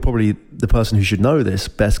I think you're probably the person who should know this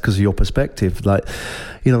best because of your perspective. Like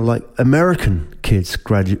American kids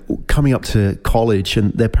coming up to college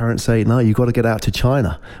and their parents say, no, you've got to get out to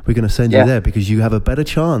China. We're going to send you there because you have a better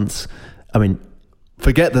chance. I mean,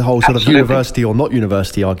 forget the whole sort of university or not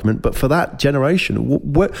university argument, but for that generation,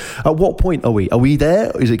 at what point are we? Are we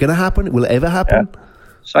there? Is it going to happen? Will it ever happen? Yeah.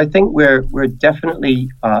 So I think we're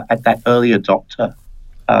definitely at that early adopter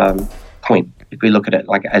point, if we look at it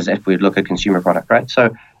like as if we look at consumer product, right? So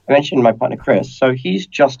I mentioned my partner Chris. So he's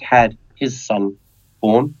just had his son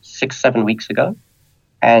born 6-7 weeks ago,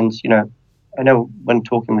 and I know when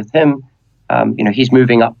talking with him, he's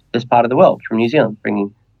moving up this part of the world from New Zealand,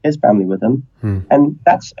 bringing his family with him, and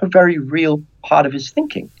that's a very real part of his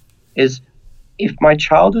thinking. Is if my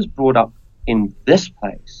child is brought up in this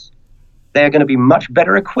place, they're going to be much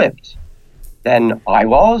better equipped than I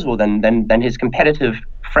was, or than his competitive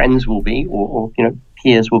friends will be, or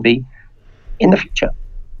peers will be in the future.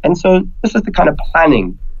 And so this is the kind of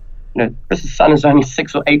planning. Chris's son is only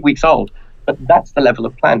 6 or 8 weeks old, but that's the level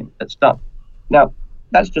of planning that's done. Now,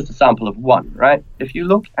 that's just a sample of one, right? If you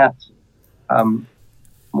look at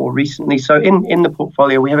more recently, so in the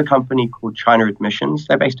portfolio, we have a company called China Admissions.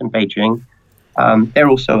 They're based in Beijing. They're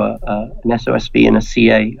also an SOSV and a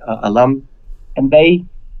CA alum, and they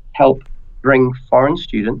help bring foreign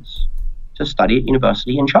students to study at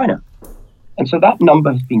university in China. And so that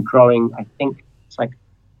number has been growing. I think it's like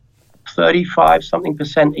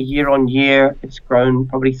 35% a year on year. It's grown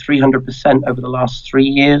probably 300% over the last 3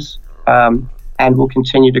 years, and will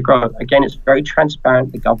continue to grow. Again, it's very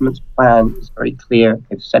transparent. The government's plan is very clear.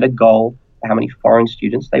 They've set a goal for how many foreign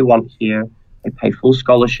students they want here. They pay full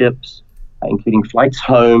scholarships, including flights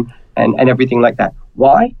home and everything like that.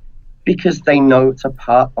 Why? Because they know it's a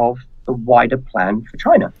part of the wider plan for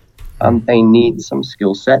China. They need some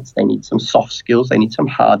skill sets. They need some soft skills. They need some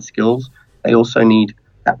hard skills. They also need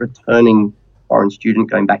that returning foreign student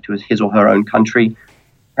going back to his or her own country,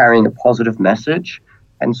 carrying a positive message.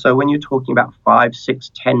 And so when you're talking about 5,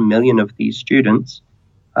 6, 10 million of these students,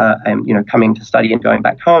 coming to study and going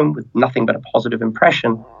back home with nothing but a positive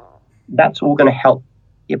impression, that's all going to help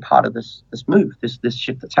be a part of this move, this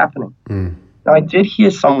shift that's happening. Now, I did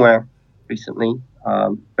hear somewhere recently,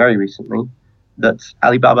 very recently, that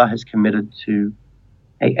Alibaba has committed to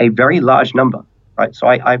a very large number, right? So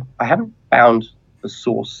I haven't found the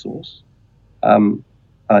source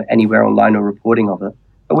anywhere online or reporting of it,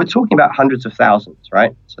 but we're talking about hundreds of thousands,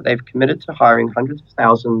 right? So they've committed to hiring hundreds of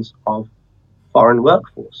thousands of foreign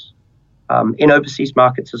workforce in overseas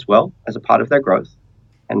markets as well as a part of their growth.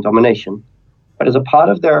 and domination. But as a part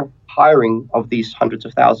of their hiring of these hundreds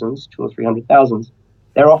of thousands, 200,000 or 300,000,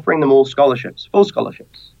 they're offering them all scholarships, full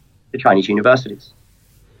scholarships, to Chinese universities.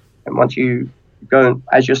 And once you go,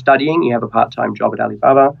 as you're studying, you have a part-time job at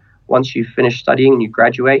Alibaba. Once you finish studying and you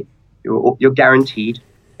graduate, you're guaranteed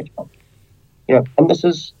a job. And this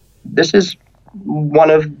is one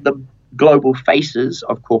of the global faces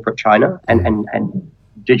of corporate China and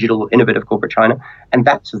digital innovative corporate China, and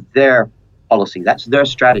that's their policy, that's their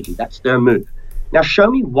strategy, that's their move. Now,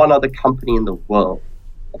 show me one other company in the world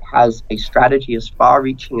that has a strategy as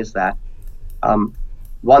far-reaching as that,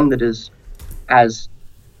 one that is as,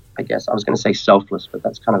 I guess I was going to say selfless, but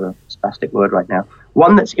that's kind of a spastic word right now,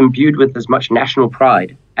 one that's imbued with as much national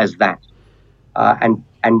pride as that, and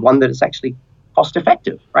one that is actually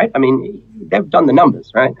cost-effective, right? I mean, they've done the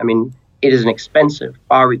numbers, right? I mean, it is an expensive,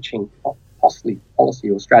 far-reaching, costly policy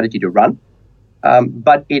or strategy to run,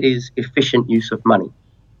 but it is efficient use of money,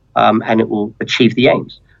 and it will achieve the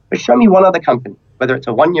aims. But show me one other company, whether it's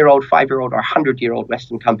a 1-year-old, 5-year-old, or 100-year-old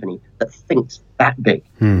Western company that thinks that big.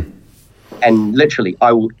 And literally,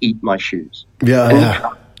 I will eat my shoes. You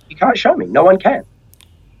can't show me. No one can.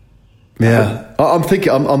 Yeah, I'm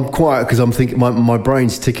thinking. I'm quiet because I'm thinking. My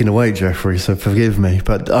brain's ticking away, Geoffrey. So forgive me,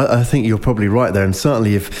 but I think you're probably right there. And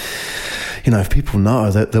certainly, if people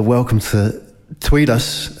know that they're welcome to tweet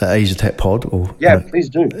us at Asia Tech Pod, or please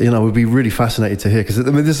do. We'd be really fascinated to hear, because I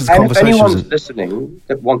mean, this is and conversations. If anyone's listening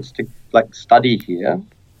that wants to study here,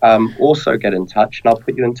 also get in touch, and I'll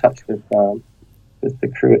put you in touch with the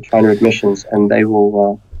crew at China Admissions, and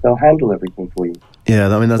they'll handle everything for you.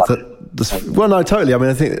 Yeah, I mean, well, no, totally. I mean,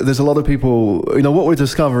 I think there's a lot of people, what we're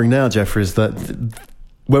discovering now, Geoffrey, is that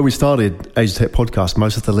when we started Asia Tech Podcast,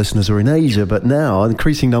 most of the listeners are in Asia, but now an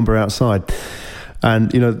increasing number outside.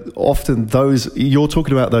 And, often you're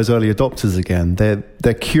talking about those early adopters again,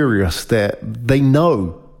 they're curious, they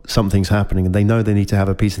know something's happening and they know they need to have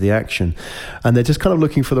a piece of the action, and they're just kind of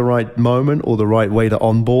looking for the right moment or the right way to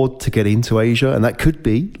onboard to get into Asia. And that could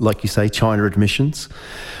be, like you say, China Admissions,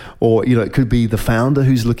 or it could be the founder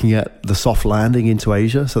who's looking at the soft landing into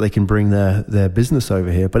Asia so they can bring their business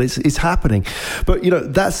over here. But it's happening. But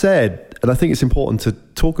that said, and I think it's important to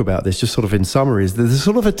talk about this just sort of in summary, is there's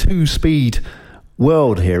sort of a two-speed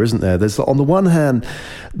world here, isn't there? There's, on the one hand,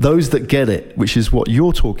 those that get it, which is what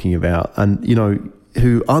you're talking about, and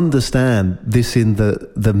who understand this in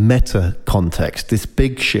the meta context, this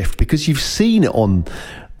big shift, because you've seen it on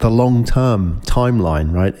the long-term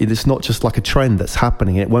timeline, right? It's not just like a trend that's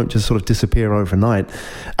happening. It won't just sort of disappear overnight.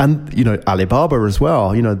 And, Alibaba as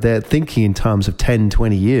well, they're thinking in terms of 10,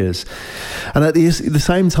 20 years. And at the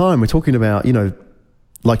same time, we're talking about,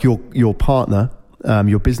 like your partner,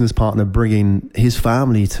 your business partner bringing his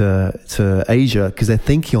family to Asia because they're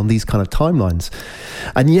thinking on these kind of timelines.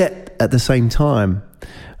 And yet, at the same time,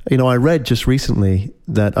 I read just recently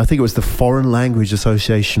that I think it was the Foreign Language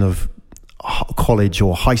Association of college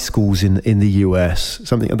or high schools in the US,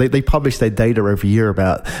 something they publish their data every year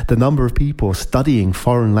about the number of people studying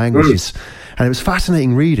foreign languages. And it was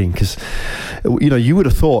fascinating reading, because you would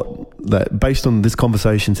have thought that based on this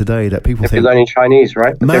conversation today that people think they're learning Chinese,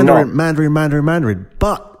 right? But Mandarin,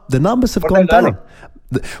 but the numbers have gone down.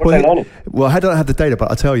 Well, I don't have the data, but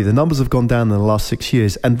I'll tell you, the numbers have gone down in the last 6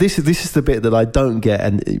 years. And this is the bit that I don't get,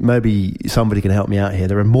 and maybe somebody can help me out here.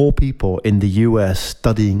 There are more people in the US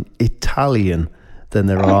studying Italian than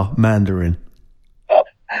there are Mandarin.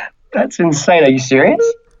 That's insane. Are you serious?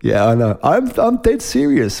 Yeah, I know. I'm dead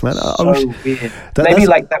serious, man. Weird. Maybe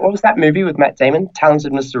like that. What was that movie with Matt Damon?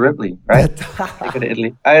 Talented Mr. Ripley, right? They go to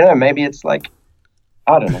Italy. I don't know. Maybe it's like,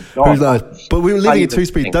 I don't know. Who knows? But we were living at two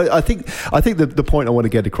speed. I think the point I want to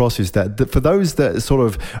get across is that for those that sort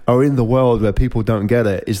of are in the world where people don't get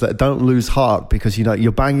it, is that don't lose heart, because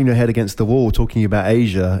you're banging your head against the wall talking about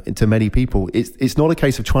Asia to many people. It's not a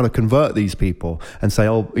case of trying to convert these people and say,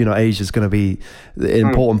 Asia's going to be an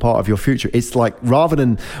important part of your future. It's like, rather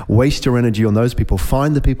than waste your energy on those people,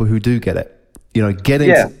 find the people who do get it. And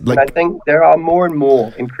I think there are more and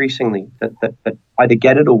more increasingly that either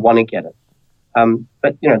get it or want to get it.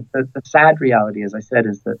 But the sad reality, as I said,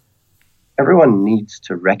 is that everyone needs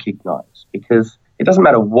to recognize, because it doesn't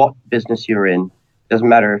matter what business you're in, it doesn't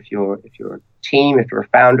matter if you're a team, if you're a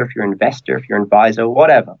founder, if you're an investor, if you're an advisor,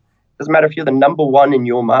 whatever. It doesn't matter if you're the number one in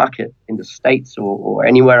your market in the States or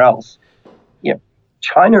anywhere else.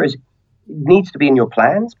 China needs to be in your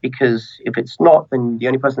plans, because if it's not, then the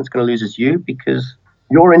only person that's going to lose is you, because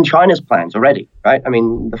you're in China's plans already, right? I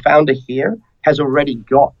mean, the founder here has already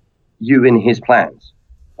got you in his plans,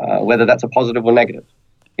 whether that's a positive or negative.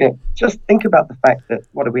 Just think about the fact that,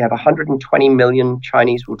 we have 120 million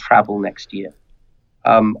Chinese will travel next year.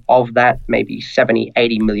 Of that, maybe 70,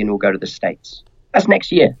 80 million will go to the States. That's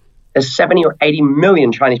next year. There's 70 or 80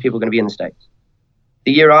 million Chinese people going to be in the States.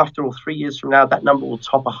 The year after, or 3 years from now, that number will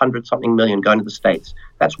top 100-something million going to the States.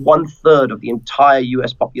 That's 1/3 of the entire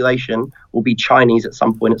US population will be Chinese at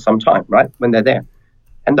some point, at some time, right? When they're there.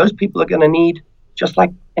 And those people are going to need, just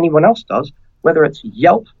like anyone else does, whether it's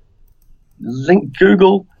Yelp,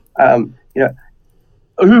 Google,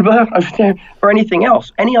 Uber, or anything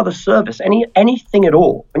else, any other service, anything at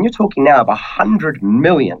all. When you're talking now of 100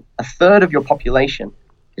 million, 1/3 of your population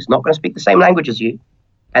is not going to speak the same language as you,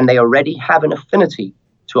 and they already have an affinity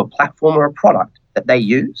to a platform or a product that they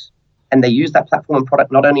use, and they use that platform and product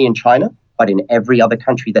not only in China, but in every other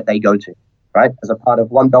country that they go to, right? As a part of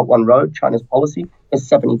One Belt, One Road, China's policy is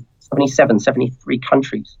 77, 73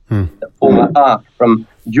 countries that form an arc from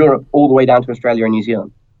Europe all the way down to Australia and New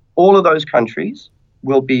Zealand. All of those countries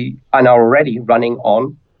will be, and are already running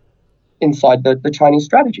on inside the Chinese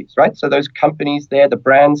strategies, right? So those companies there, the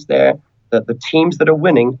brands there, the teams that are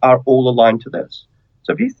winning are all aligned to this.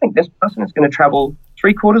 So if you think this person is going to travel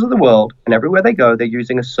 3/4 of the world, and everywhere they go, they're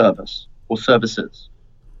using a service or services,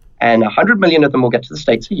 and 100 million of them will get to the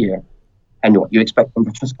States a year, and what, you expect them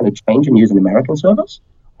to just going to change and use an American service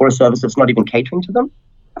or a service that's not even catering to them?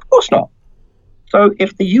 Of course not. So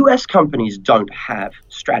if the US companies don't have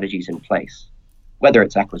strategies in place, whether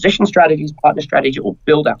it's acquisition strategies, partner strategy, or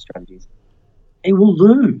build-out strategies, they will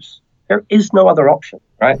lose. There is no other option,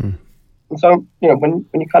 right? And so, when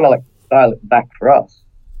you kind of like dial it back for us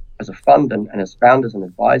as a fund and as founders and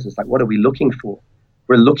advisors, like, what are we looking for?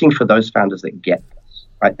 We're looking for those founders that get this,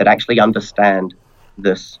 right? That actually understand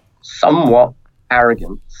this somewhat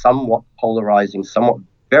arrogant, somewhat polarizing, somewhat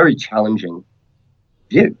very challenging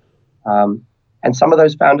view. And some of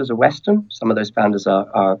those founders are Western, some of those founders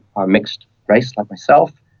are mixed race like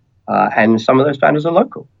myself, and some of those founders are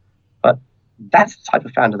local. But that's the type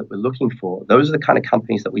of founder that we're looking for. Those are the kind of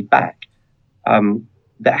companies that we back,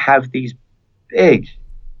 that have these big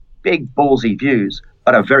ballsy views,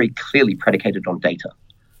 but are very clearly predicated on data.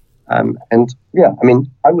 And yeah, I mean,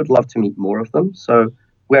 I would love to meet more of them. So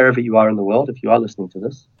wherever you are in the world, if you are listening to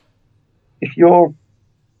this, if you're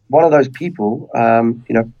one of those people,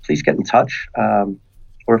 please get in touch.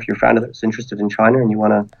 Or if you're a founder that's interested in China and you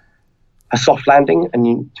want a soft landing and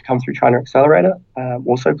to come through China Accelerator,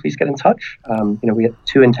 also please get in touch. We get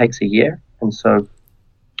 2 intakes a year, and so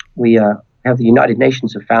we have the United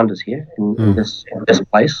Nations of founders here in this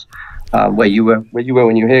place, where you were when you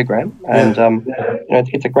were here, Graham. And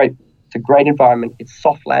it's a great environment. It's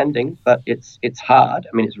soft landing, but it's hard.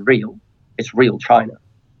 I mean, it's real China,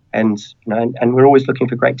 and we're always looking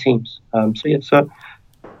for great teams. So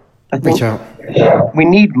I think we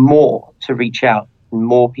need more to reach out,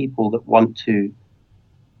 more people that want to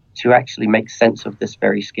actually make sense of this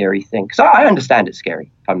very scary thing. Because I understand it's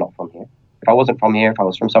scary if I'm not from here. If I wasn't from here, if I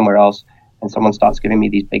was from somewhere else, and someone starts giving me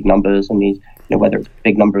these big numbers and these, whether it's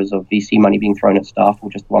big numbers of VC money being thrown at stuff or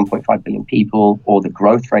just 1.5 billion people or the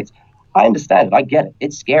growth rates, I understand it. I get it.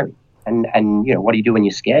 It's scary. And what do you do when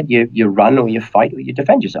you're scared? You run or you fight or you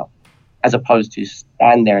defend yourself, as opposed to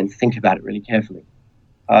stand there and think about it really carefully.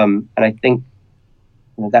 And I think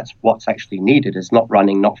that's what's actually needed, is not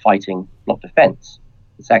running, not fighting, not defense.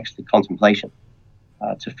 It's actually contemplation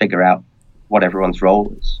to figure out what everyone's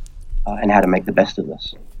role is and how to make the best of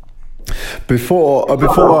this. Before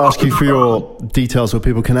I ask you for your details where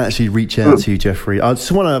people can actually reach out to you, Geoffrey, I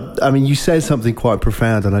just want to, you said something quite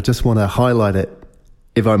profound, and I just want to highlight it,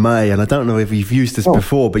 if I may. And I don't know if you've used this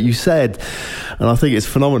before, but you said, and I think it's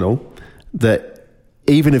phenomenal, that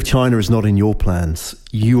even if China is not in your plans,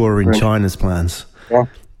 you are in China's plans. Yeah.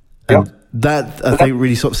 And that, I think,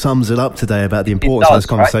 really sort of sums it up today about the importance of this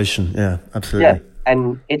conversation. Right? Yeah, absolutely. Yeah.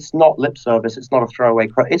 And it's not lip service. It's not a throwaway.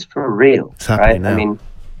 It's for real. It's happening now. I mean,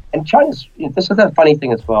 and China's, this is a funny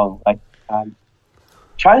thing as well. Like,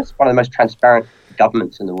 China's one of the most transparent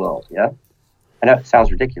governments in the world. Yeah. I know it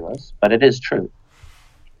sounds ridiculous, but it is true.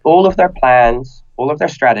 All of their plans, all of their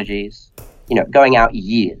strategies, going out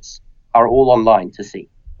years, are all online to see.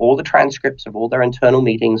 All the transcripts of all their internal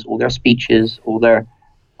meetings, all their speeches, all their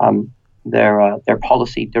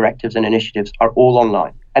policy directives and initiatives are all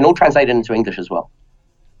online and all translated into English as well.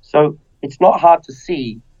 So it's not hard to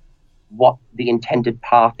see what the intended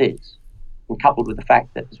path is. And coupled with the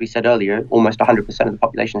fact that, as we said earlier, almost 100% of the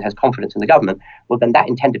population has confidence in the government, well, then that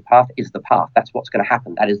intended path is the path. That's what's going to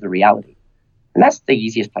happen. That is the reality. And that's the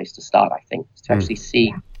easiest place to start, I think, is to actually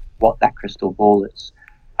see what that crystal ball is.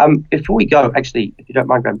 Before we go, actually, if you don't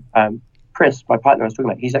mind, Graham, Chris, my partner I was talking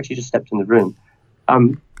about, he's actually just stepped in the room.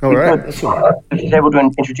 All right. If he's able to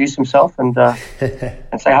introduce himself and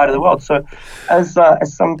say hi to the world. So, as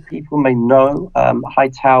some people may know,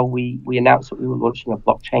 Hightower, we announced that we were launching a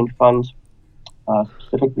blockchain fund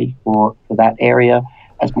specifically for that area.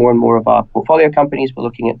 As more and more of our portfolio companies were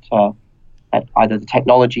looking at either the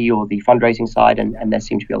technology or the fundraising side, and there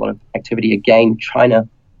seemed to be a lot of activity. Again, China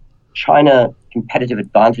competitive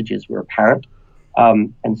advantages were apparent,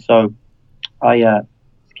 and so I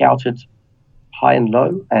scouted high and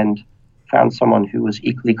low and found someone who was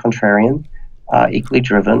equally contrarian, equally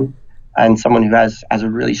driven, and someone who has a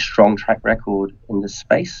really strong track record in this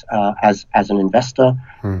space as an investor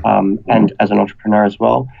and as an entrepreneur as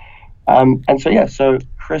well. So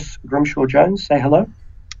Chris Grimshaw-Jones, say hello.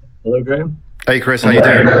 Hello, Graham. Hey, Chris, how you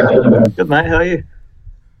doing? Good, mate. How are you?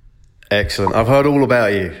 Excellent. I've heard all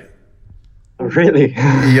about you. Really?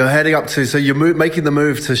 You're heading up to, so you're making the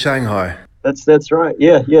move to Shanghai. That's right.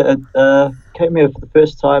 Yeah. Came here for the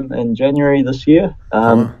first time in January this year.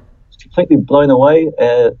 Was completely blown away.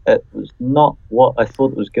 It was not what I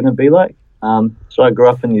thought it was going to be like. So I grew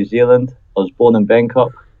up in New Zealand. I was born in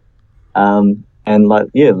Bangkok. And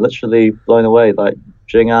literally blown away. Like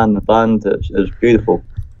Jing'an, Bund, it was beautiful.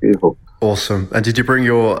 Beautiful. Awesome. And did you bring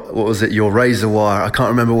your razor wire? I can't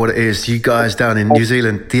remember what it is. You guys down in New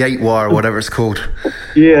Zealand, the 8-wire or whatever it's called.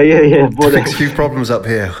 Yeah. Fix a few problems up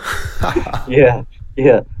here. Yeah.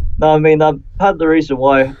 No, I mean, part of the reason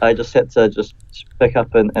why I just had to just pick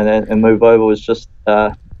up and move over was just,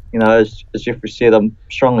 as Geoffrey said, I'm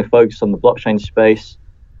strongly focused on the blockchain space.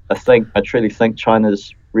 I truly think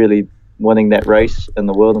China's really winning that race in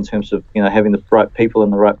the world in terms of, having the right people in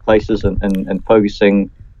the right places and focusing,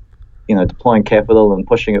 deploying capital and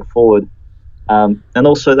pushing it forward. And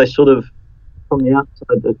also they sort of, from the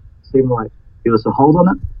outside, it seemed like there was a hold on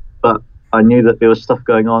it, but I knew that there was stuff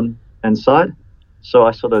going on inside. So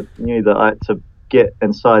I sort of knew that I had to get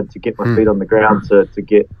inside to get my feet on the ground to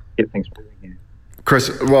get things moving here.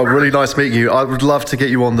 Chris, well, really nice meeting you. I would love to get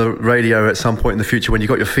you on the radio at some point in the future when you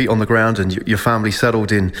got your feet on the ground and your family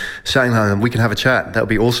settled in Shanghai, and we can have a chat. That would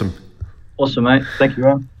be awesome. Awesome, mate. Thank you,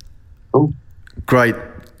 Ron. Cool. Great.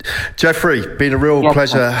 Geoffrey, been a real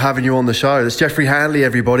pleasure having you on the show. It's Geoffrey Handley,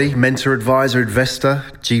 everybody, mentor, advisor, investor,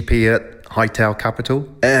 GP at Hightower Capital,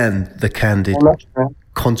 and the candid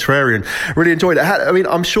contrarian. Really enjoyed it. I mean,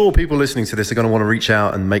 I'm sure people listening to this are going to want to reach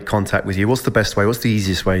out and make contact with you. What's the best way? What's the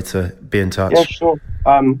easiest way to be in touch? Yeah, sure.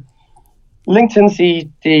 LinkedIn's the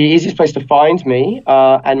easiest place to find me,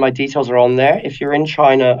 and my details are on there. If you're in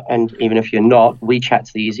China, and even if you're not,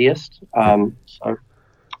 WeChat's the easiest. So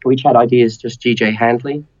WeChat ID is just GJ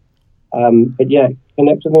Handley. But yeah,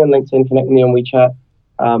 connect with me on LinkedIn, connect with me on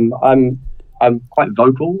WeChat. I'm quite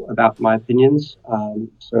vocal about my opinions.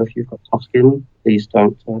 So if you've got tough skin, please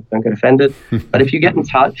don't get offended. But if you get in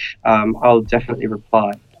touch, I'll definitely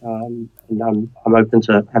reply. And I'm open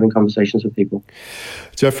to having conversations with people.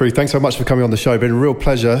 Geoffrey, thanks so much for coming on the show. It's been a real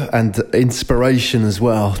pleasure and inspiration as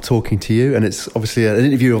well talking to you. And it's obviously an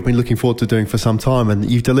interview I've been looking forward to doing for some time, and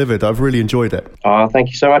you've delivered. I've really enjoyed it. Thank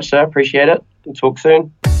you so much, sir. Appreciate it. We'll talk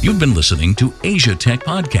soon. You've been listening to Asia Tech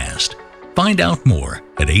Podcast. Find out more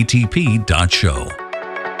at atp.show.